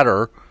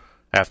better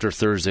after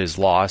Thursday's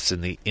loss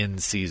in the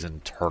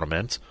in-season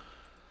tournament.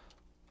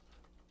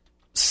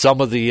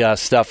 Some of the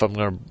stuff I'm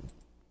going to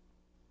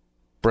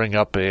bring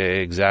up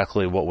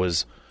exactly what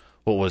was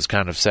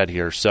kind of said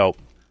here. So,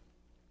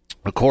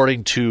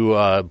 according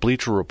to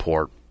Bleacher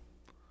Report,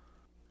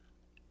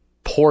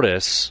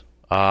 Portis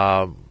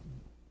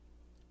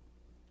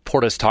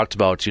talked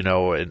about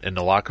in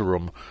the locker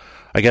room.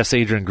 I guess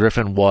Adrian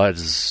Griffin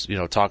was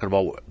talking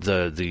about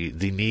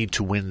the need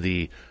to win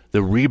the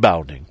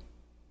rebounding.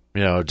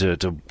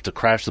 To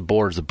crash the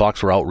boards. The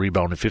Bucks were out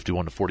rebounding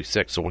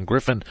 51-46. So when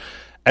Griffin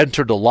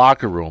entered the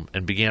locker room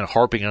and began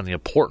harping on the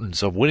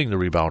importance of winning the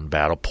rebound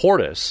battle,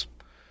 Portis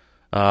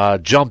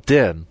jumped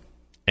in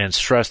and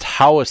stressed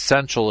how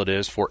essential it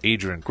is for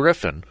Adrian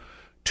Griffin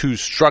to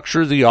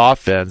structure the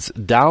offense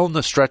down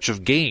the stretch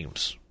of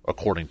games,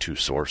 according to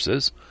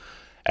sources.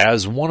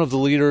 As one of the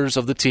leaders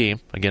of the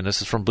team, again,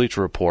 this is from Bleacher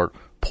Report,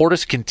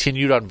 Portis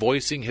continued on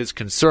voicing his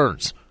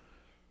concerns.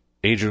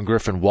 Adrian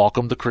Griffin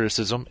welcomed the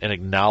criticism and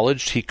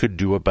acknowledged he could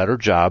do a better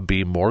job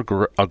being more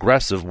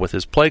aggressive with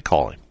his play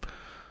calling.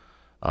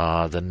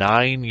 The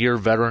 9-year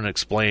veteran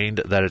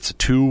explained that it's a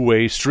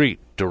two-way street.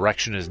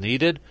 Direction is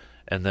needed,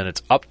 and then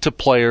it's up to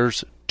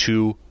players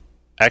to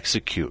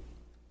execute.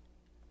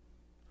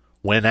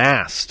 When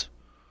asked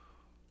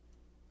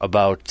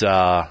about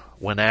the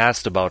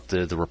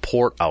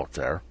report out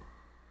there,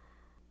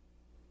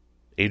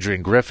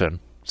 Adrian Griffin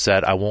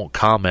said, "I won't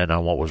comment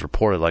on what was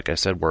reported. Like I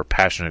said, we're a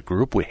passionate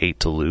group. We hate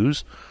to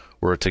lose.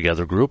 We're a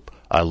together group.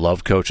 I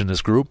love coaching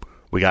this group.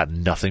 We got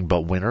nothing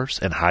but winners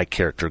and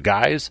high-character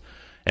guys.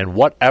 And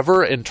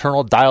whatever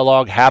internal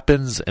dialogue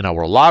happens in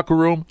our locker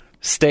room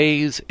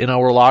stays in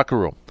our locker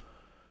room.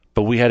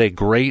 But we had a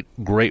great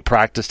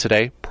practice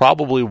today,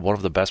 probably one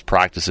of the best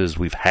practices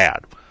we've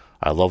had.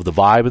 I love the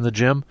vibe in the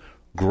gym,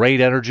 great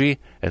energy,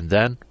 and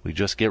then we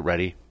just get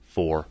ready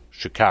for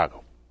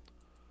Chicago."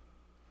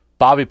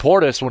 Bobby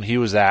Portis, when he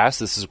was asked,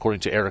 this is according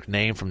to Eric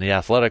Name from The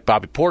Athletic,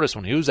 Bobby Portis,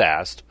 when he was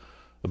asked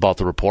about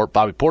the report,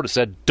 Bobby Portis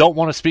said, "Don't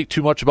want to speak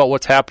too much about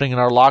what's happening in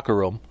our locker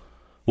room.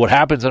 What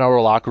happens in our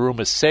locker room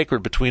is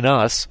sacred between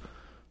us.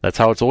 That's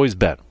how it's always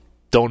been.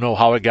 Don't know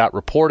how it got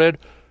reported,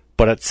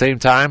 but at the same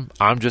time,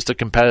 I'm just a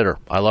competitor.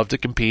 I love to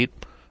compete.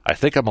 I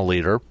think I'm a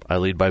leader. I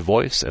lead by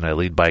voice, and I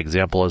lead by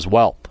example as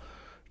well.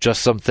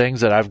 Just some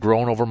things that I've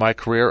grown over my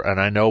career, and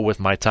I know with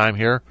my time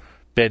here,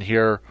 been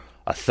here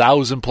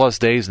 1,000+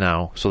 days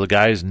now, so the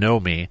guys know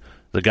me.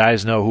 The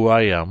guys know who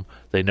I am.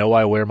 They know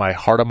I wear my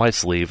heart on my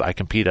sleeve. I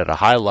compete at a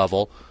high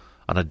level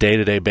on a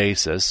day-to-day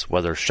basis,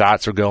 whether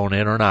shots are going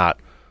in or not,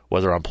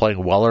 whether I'm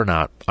playing well or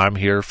not. I'm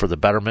here for the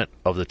betterment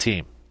of the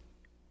team."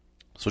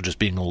 So just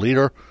being a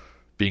leader,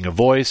 being a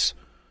voice,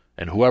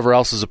 and whoever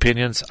else's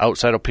opinions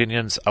outside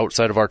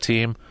of our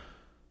team,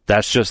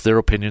 that's just their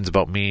opinions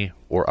about me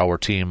or our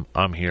team.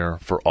 I'm here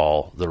for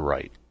all the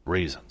right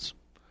reasons.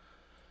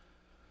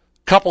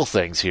 Couple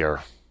things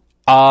here.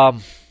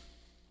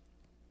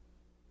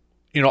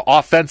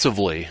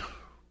 Offensively,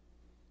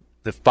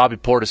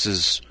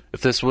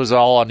 if this was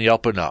all on the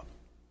up and up,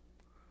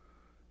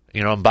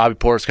 and Bobby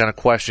Portis kind of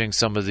questioning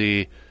some of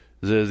the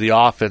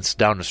offense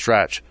down the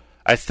stretch,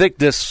 I think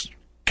this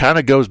kind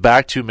of goes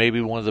back to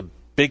maybe one of the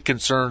big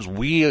concerns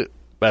we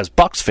as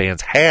Bucs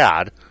fans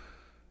had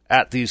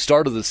at the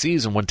start of the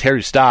season when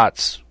Terry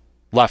Stotts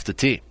left the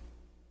team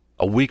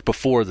a week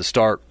before the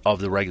start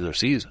of the regular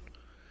season.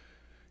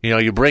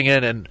 You bring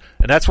in, and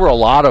that's where a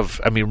lot of,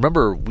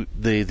 remember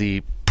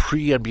the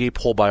pre-NBA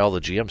poll by all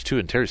the GMs too,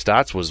 and Terry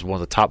Stotts was one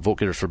of the top vote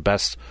getters for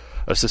best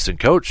assistant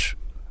coach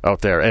out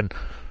there. And,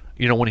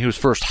 when he was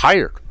first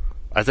hired,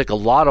 I think a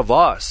lot of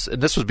us,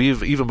 and this was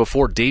even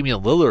before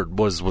Damian Lillard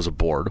was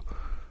aboard,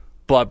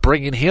 but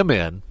bringing him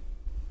in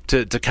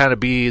to kind of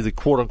be the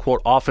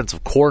quote-unquote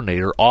offensive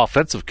coordinator,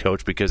 offensive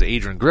coach, because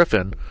Adrian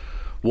Griffin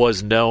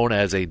was known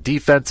as a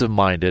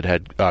defensive-minded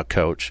head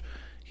coach.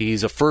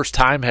 He's a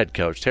first-time head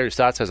coach. Terry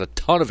Stotts has a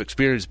ton of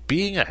experience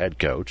being a head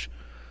coach.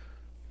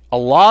 A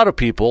lot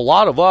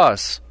of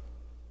us,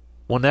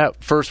 when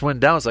that first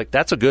went down, it's like,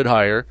 that's a good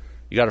hire.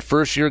 You got a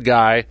first-year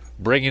guy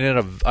bringing in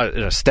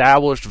an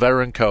established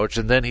veteran coach,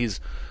 and then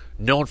he's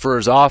known for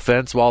his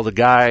offense while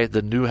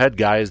the new head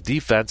guy is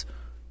defense.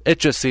 It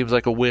just seems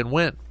like a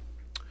win-win.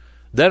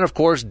 Then, of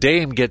course,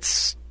 Dame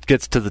gets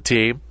to the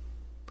team,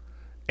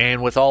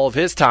 and with all of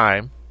his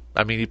time,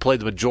 he played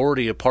the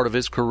majority of part of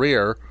his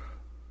career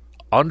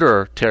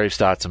under Terry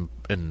Stotts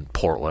in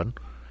Portland.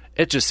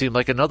 It just seemed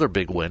like another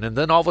big win. And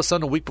then all of a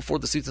sudden, a week before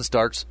the season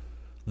starts,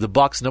 the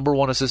Bucs' number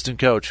one assistant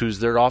coach, who's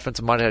their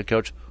offensive-minded head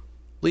coach,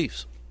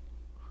 leaves.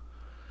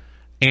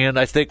 And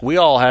I think we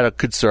all had a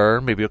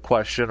concern, maybe a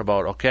question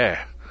about, okay,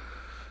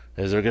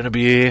 is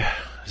the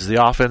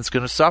offense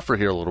going to suffer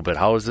here a little bit?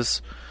 How is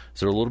this? Is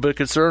there a little bit of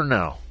concern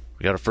now?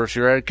 We got a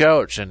first-year head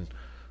coach and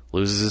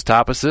loses his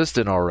top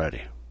assistant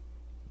already.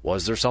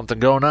 Was there something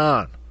going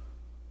on?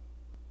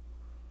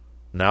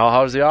 Now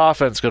how's the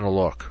offense going to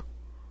look?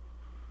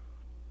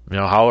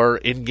 How are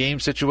in-game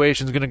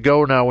situations going to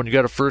go now when you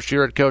got a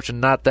first-year head coach and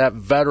not that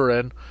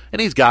veteran?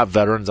 And he's got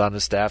veterans on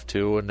his staff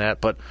too, and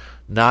that, but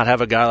not have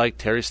a guy like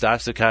Terry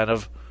Stotts to kind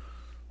of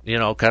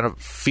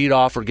feed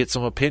off or get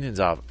some opinions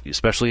off,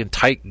 especially in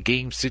tight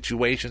game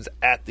situations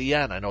at the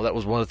end. I know that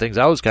was one of the things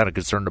I was kind of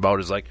concerned about.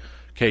 Is like,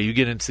 okay, you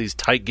get into these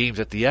tight games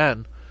at the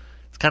end.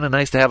 It's kind of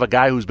nice to have a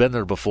guy who's been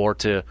there before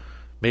to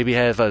maybe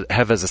have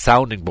as a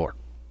sounding board.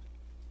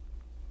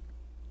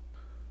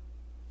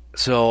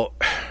 So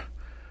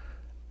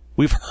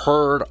we've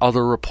heard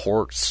other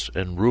reports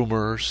and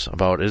rumors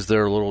about, is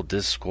there a little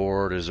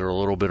discord? Is there a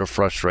little bit of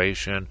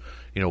frustration?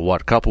 A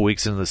couple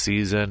weeks into the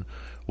season,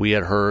 we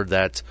had heard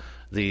that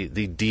the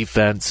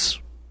defense,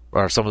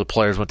 or some of the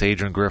players went to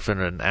Adrian Griffin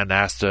and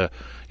asked to,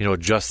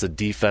 adjust the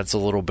defense a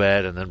little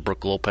bit, and then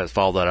Brook Lopez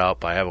followed that up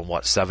by having,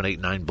 7, 8,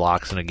 9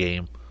 blocks in a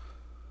game.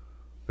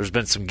 There's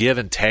been some give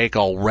and take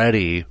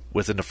already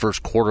within the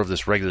first quarter of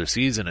this regular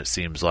season, it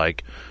seems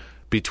like,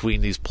 between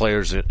these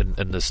players and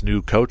this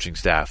new coaching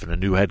staff and a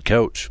new head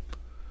coach.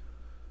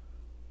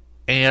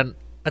 And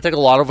I think a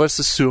lot of us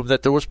assumed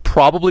that there was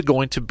probably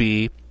going to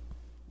be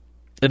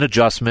an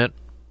adjustment.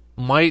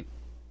 Might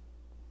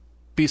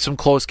be some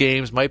close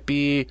games, might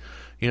be,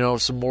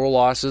 some more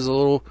losses, a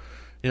little,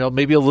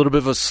 maybe a little bit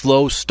of a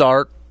slow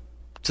start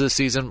to the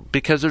season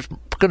because there's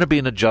going to be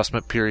an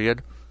adjustment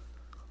period.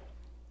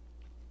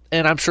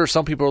 And I'm sure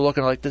some people are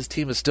looking like this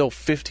team is still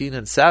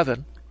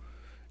 15-7.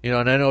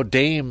 And I know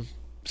Dame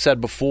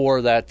said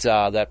before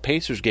that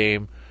Pacers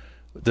game,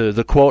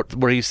 the quote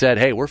where he said,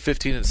 "Hey, we're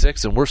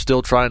 15-6 and we're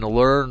still trying to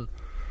learn,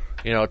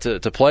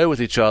 to play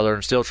with each other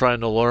and still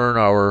trying to learn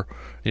our,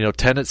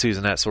 tendencies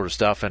and that sort of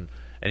stuff." And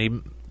he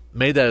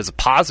made that as a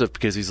positive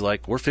because he's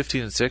like, we're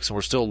 15-6 and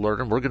we're still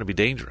learning. We're going to be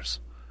dangerous.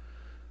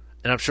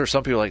 And I'm sure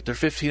some people are like, they're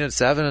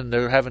 15-7 and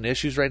they're having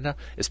issues right now.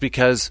 It's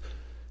because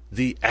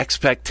the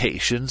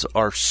expectations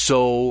are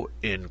so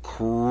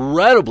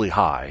incredibly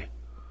high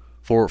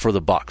for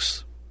the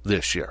Bucks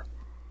this year.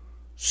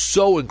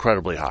 So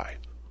incredibly high.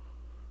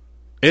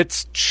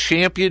 It's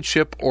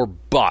championship or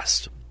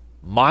bust.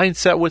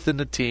 Mindset within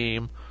the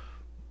team,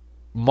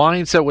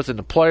 mindset within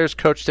the players,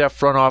 coach staff,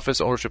 front office,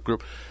 ownership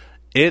group.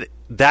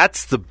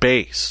 That's the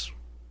base.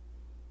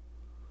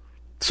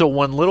 So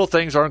when little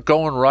things aren't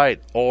going right,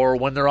 or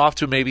when they're off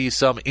to maybe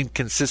some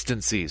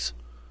inconsistencies,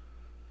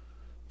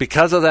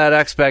 because of that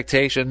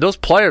expectation, those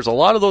players, a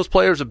lot of those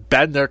players have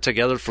been there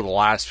together for the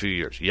last few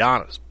years.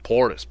 Giannis,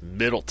 Portis,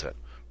 Middleton,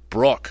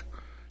 Brook,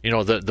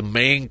 the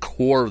main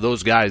core of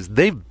those guys,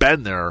 they've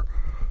been there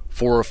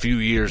for a few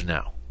years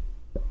now.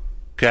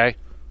 Okay?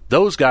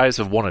 Those guys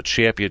have won a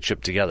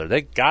championship together.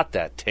 They got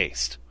that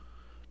taste.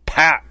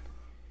 Pat,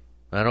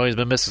 I know he's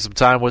been missing some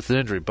time with the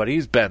injury, but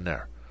he's been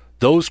there.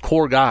 Those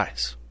core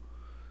guys.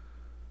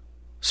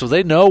 So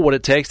they know what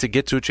it takes to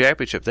get to a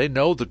championship. They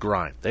know the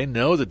grind. They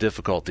know the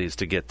difficulties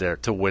to get there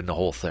to win the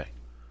whole thing.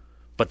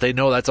 But they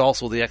know that's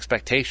also the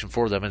expectation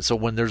for them. And so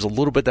when there's a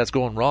little bit that's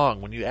going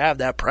wrong, when you have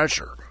that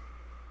pressure,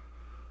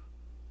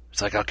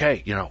 it's like,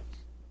 okay,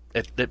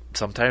 it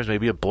sometimes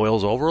maybe it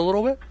boils over a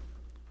little bit.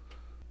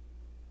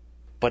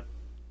 But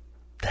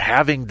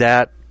having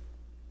that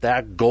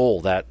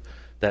goal, that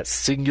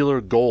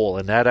singular goal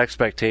and that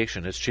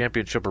expectation is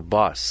championship or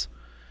bust.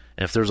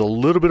 And if there's a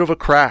little bit of a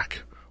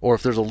crack or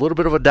if there's a little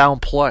bit of a down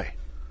play,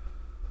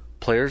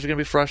 players are going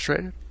to be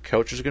frustrated.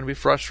 Coaches are going to be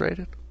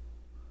frustrated.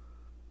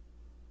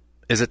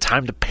 Is it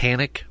time to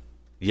panic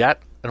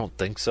yet? I don't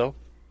think so.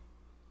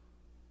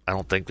 I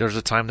don't think there's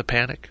a time to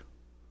panic.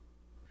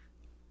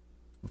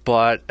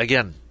 But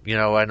again,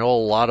 I know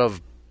a lot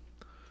of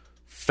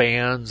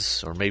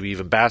fans or maybe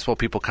even basketball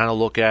people kind of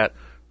look at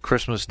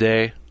Christmas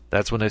Day.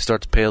 That's when they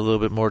start to pay a little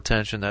bit more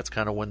attention. That's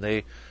kind of when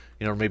they,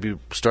 maybe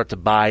start to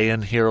buy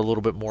in here a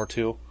little bit more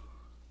too.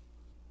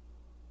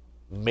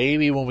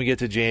 Maybe when we get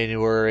to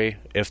January,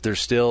 if there's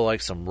still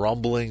like some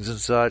rumblings and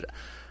such,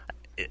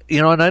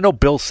 and I know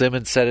Bill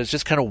Simmons said it's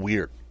just kind of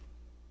weird.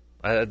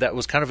 That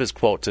was kind of his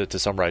quote to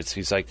summarize.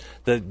 He's like,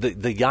 the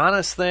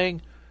Giannis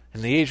thing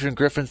and the Adrian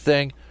Griffin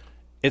thing,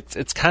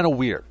 it's kind of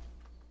weird.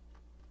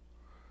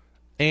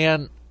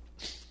 And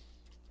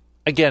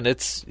again,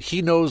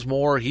 he knows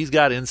more. He's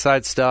got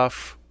inside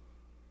stuff,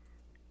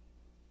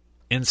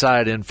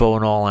 inside info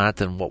and all that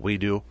than what we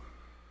do.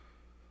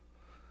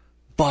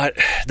 But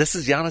this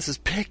is Giannis's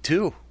pick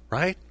too,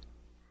 right?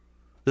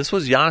 This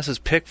was Giannis's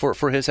pick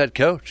for his head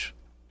coach.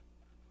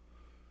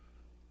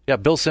 Yeah,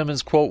 Bill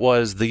Simmons' quote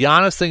was, "The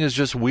Giannis thing is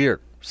just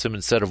weird,"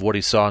 Simmons said of what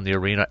he saw in the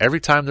arena.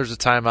 Every time there's a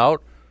timeout,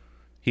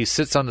 he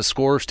sits on the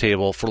scorer's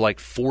table for like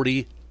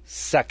 40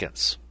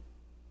 seconds.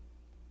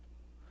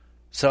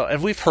 So,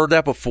 and we've heard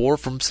that before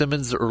from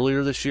Simmons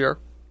earlier this year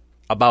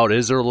about,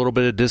 is there a little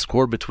bit of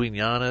discord between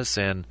Giannis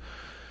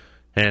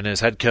and his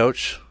head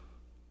coach?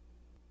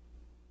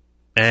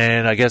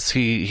 And I guess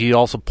he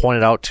also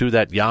pointed out, too,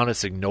 that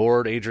Giannis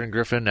ignored Adrian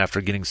Griffin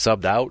after getting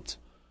subbed out.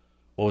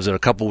 What was it, a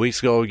couple weeks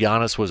ago,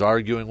 Giannis was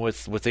arguing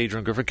with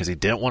Adrian Griffin because he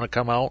didn't want to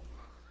come out.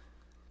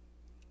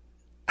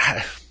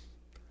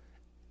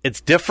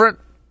 It's different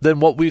than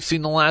what we've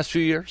seen the last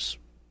few years,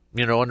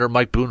 under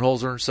Mike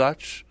Budenholzer and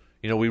such.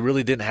 We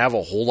really didn't have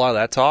a whole lot of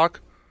that talk.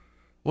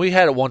 We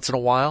had it once in a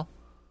while.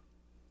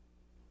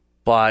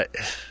 But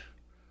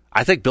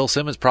I think Bill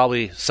Simmons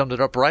probably summed it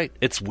up right.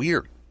 It's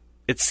weird.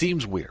 It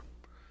seems weird.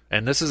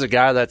 And this is a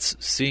guy that's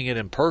seeing it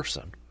in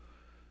person.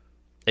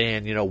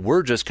 And,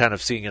 we're just kind of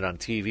seeing it on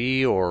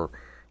TV or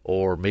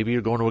maybe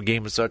you're going to a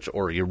game and such,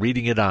 or you're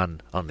reading it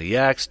on the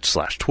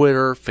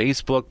X/Twitter,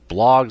 Facebook,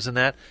 blogs and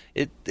that.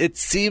 It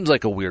seems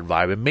like a weird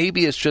vibe. And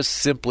maybe it's just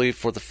simply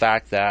for the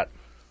fact that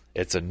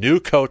it's a new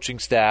coaching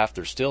staff.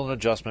 There's still an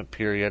adjustment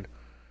period.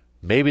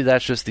 Maybe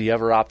that's just the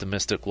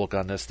ever-optimistic look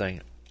on this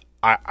thing.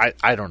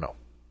 I don't know.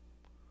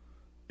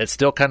 It's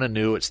still kind of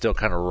new. It's still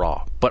kind of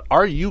raw. But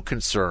are you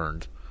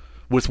concerned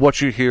with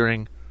what you're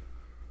hearing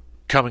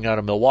coming out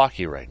of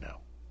Milwaukee right now?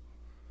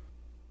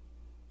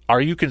 Are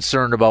you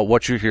concerned about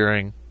what you're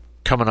hearing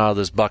coming out of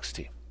this Bucks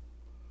team?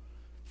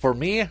 For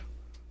me,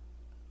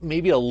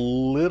 maybe a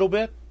little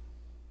bit.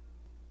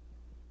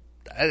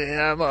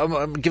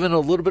 I'm giving a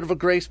little bit of a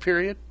grace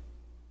period.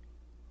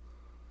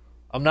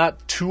 I'm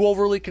not too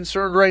overly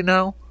concerned right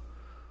now.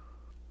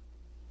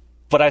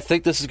 But I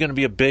think this is going to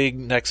be a big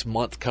next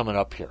month coming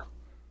up here.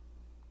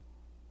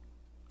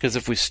 Because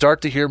if we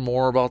start to hear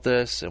more about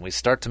this and we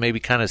start to maybe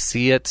kind of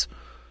see it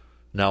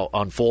now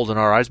unfold in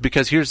our eyes,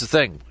 because here's the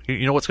thing.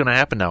 You know what's going to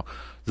happen now?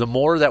 The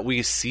more that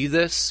we see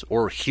this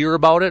or hear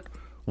about it,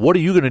 what are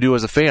you going to do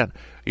as a fan?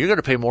 You're going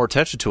to pay more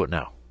attention to it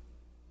now.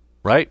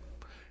 Right?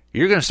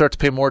 You're going to start to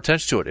pay more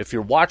attention to it. If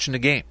you're watching the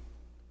game,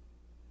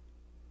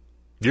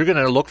 you're going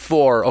to look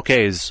for,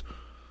 okay, is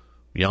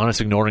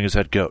Giannis ignoring his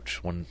head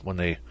coach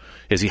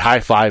is he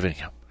high-fiving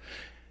him?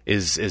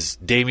 Is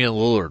Damian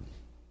Lillard,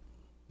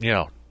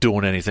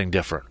 doing anything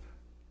different?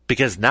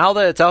 Because now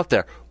that it's out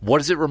there,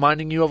 what is it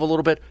reminding you of a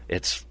little bit?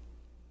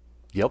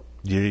 You're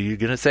going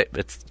to say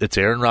it's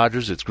Aaron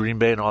Rodgers, it's Green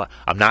Bay and all that.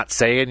 I'm not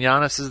saying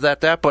Giannis is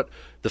that, but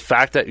the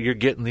fact that you're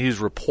getting these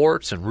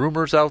reports and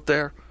rumors out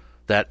there,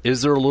 that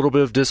is there a little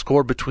bit of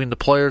discord between the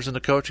players and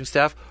the coaching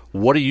staff?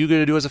 What are you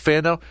going to do as a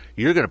fan now?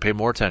 You're going to pay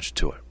more attention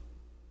to it.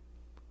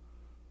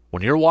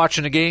 When you're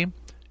watching a game,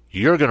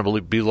 you're going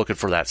to be looking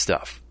for that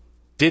stuff.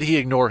 Did he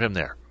ignore him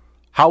there?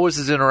 How was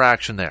his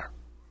interaction there?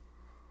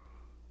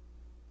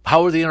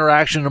 How are the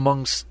interaction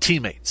amongst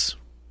teammates?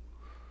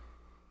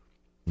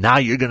 Now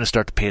you're going to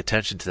start to pay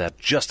attention to that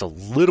just a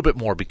little bit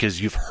more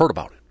because you've heard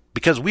about it.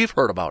 Because we've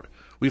heard about it.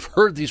 We've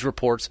heard these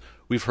reports.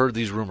 We've heard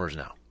these rumors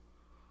now.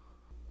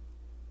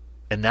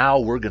 And now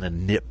we're going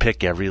to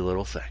nitpick every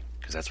little thing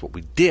because that's what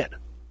we did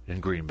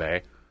in Green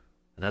Bay.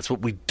 And that's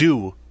what we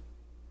do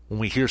when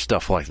we hear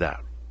stuff like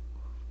that.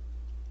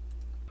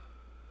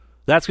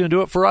 That's going to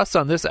do it for us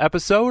on this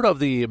episode of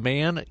the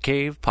Man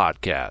Cave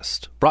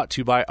Podcast, brought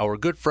to you by our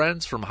good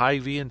friends from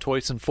Hy-Vee and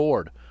Toyson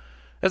Ford.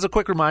 As a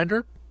quick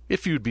reminder,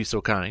 if you'd be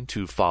so kind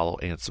to follow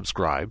and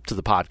subscribe to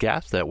the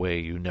podcast, that way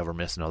you never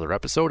miss another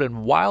episode.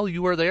 And while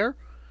you are there,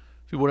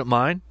 if you wouldn't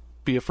mind,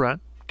 be a friend,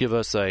 give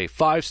us a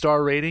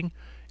 5-star rating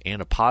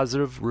and a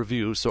positive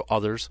review so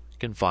others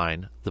can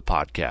find the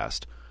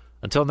podcast.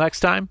 Until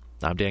next time,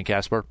 I'm Dan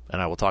Casper,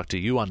 and I will talk to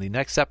you on the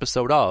next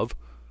episode of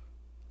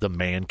the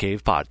Man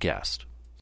Cave Podcast.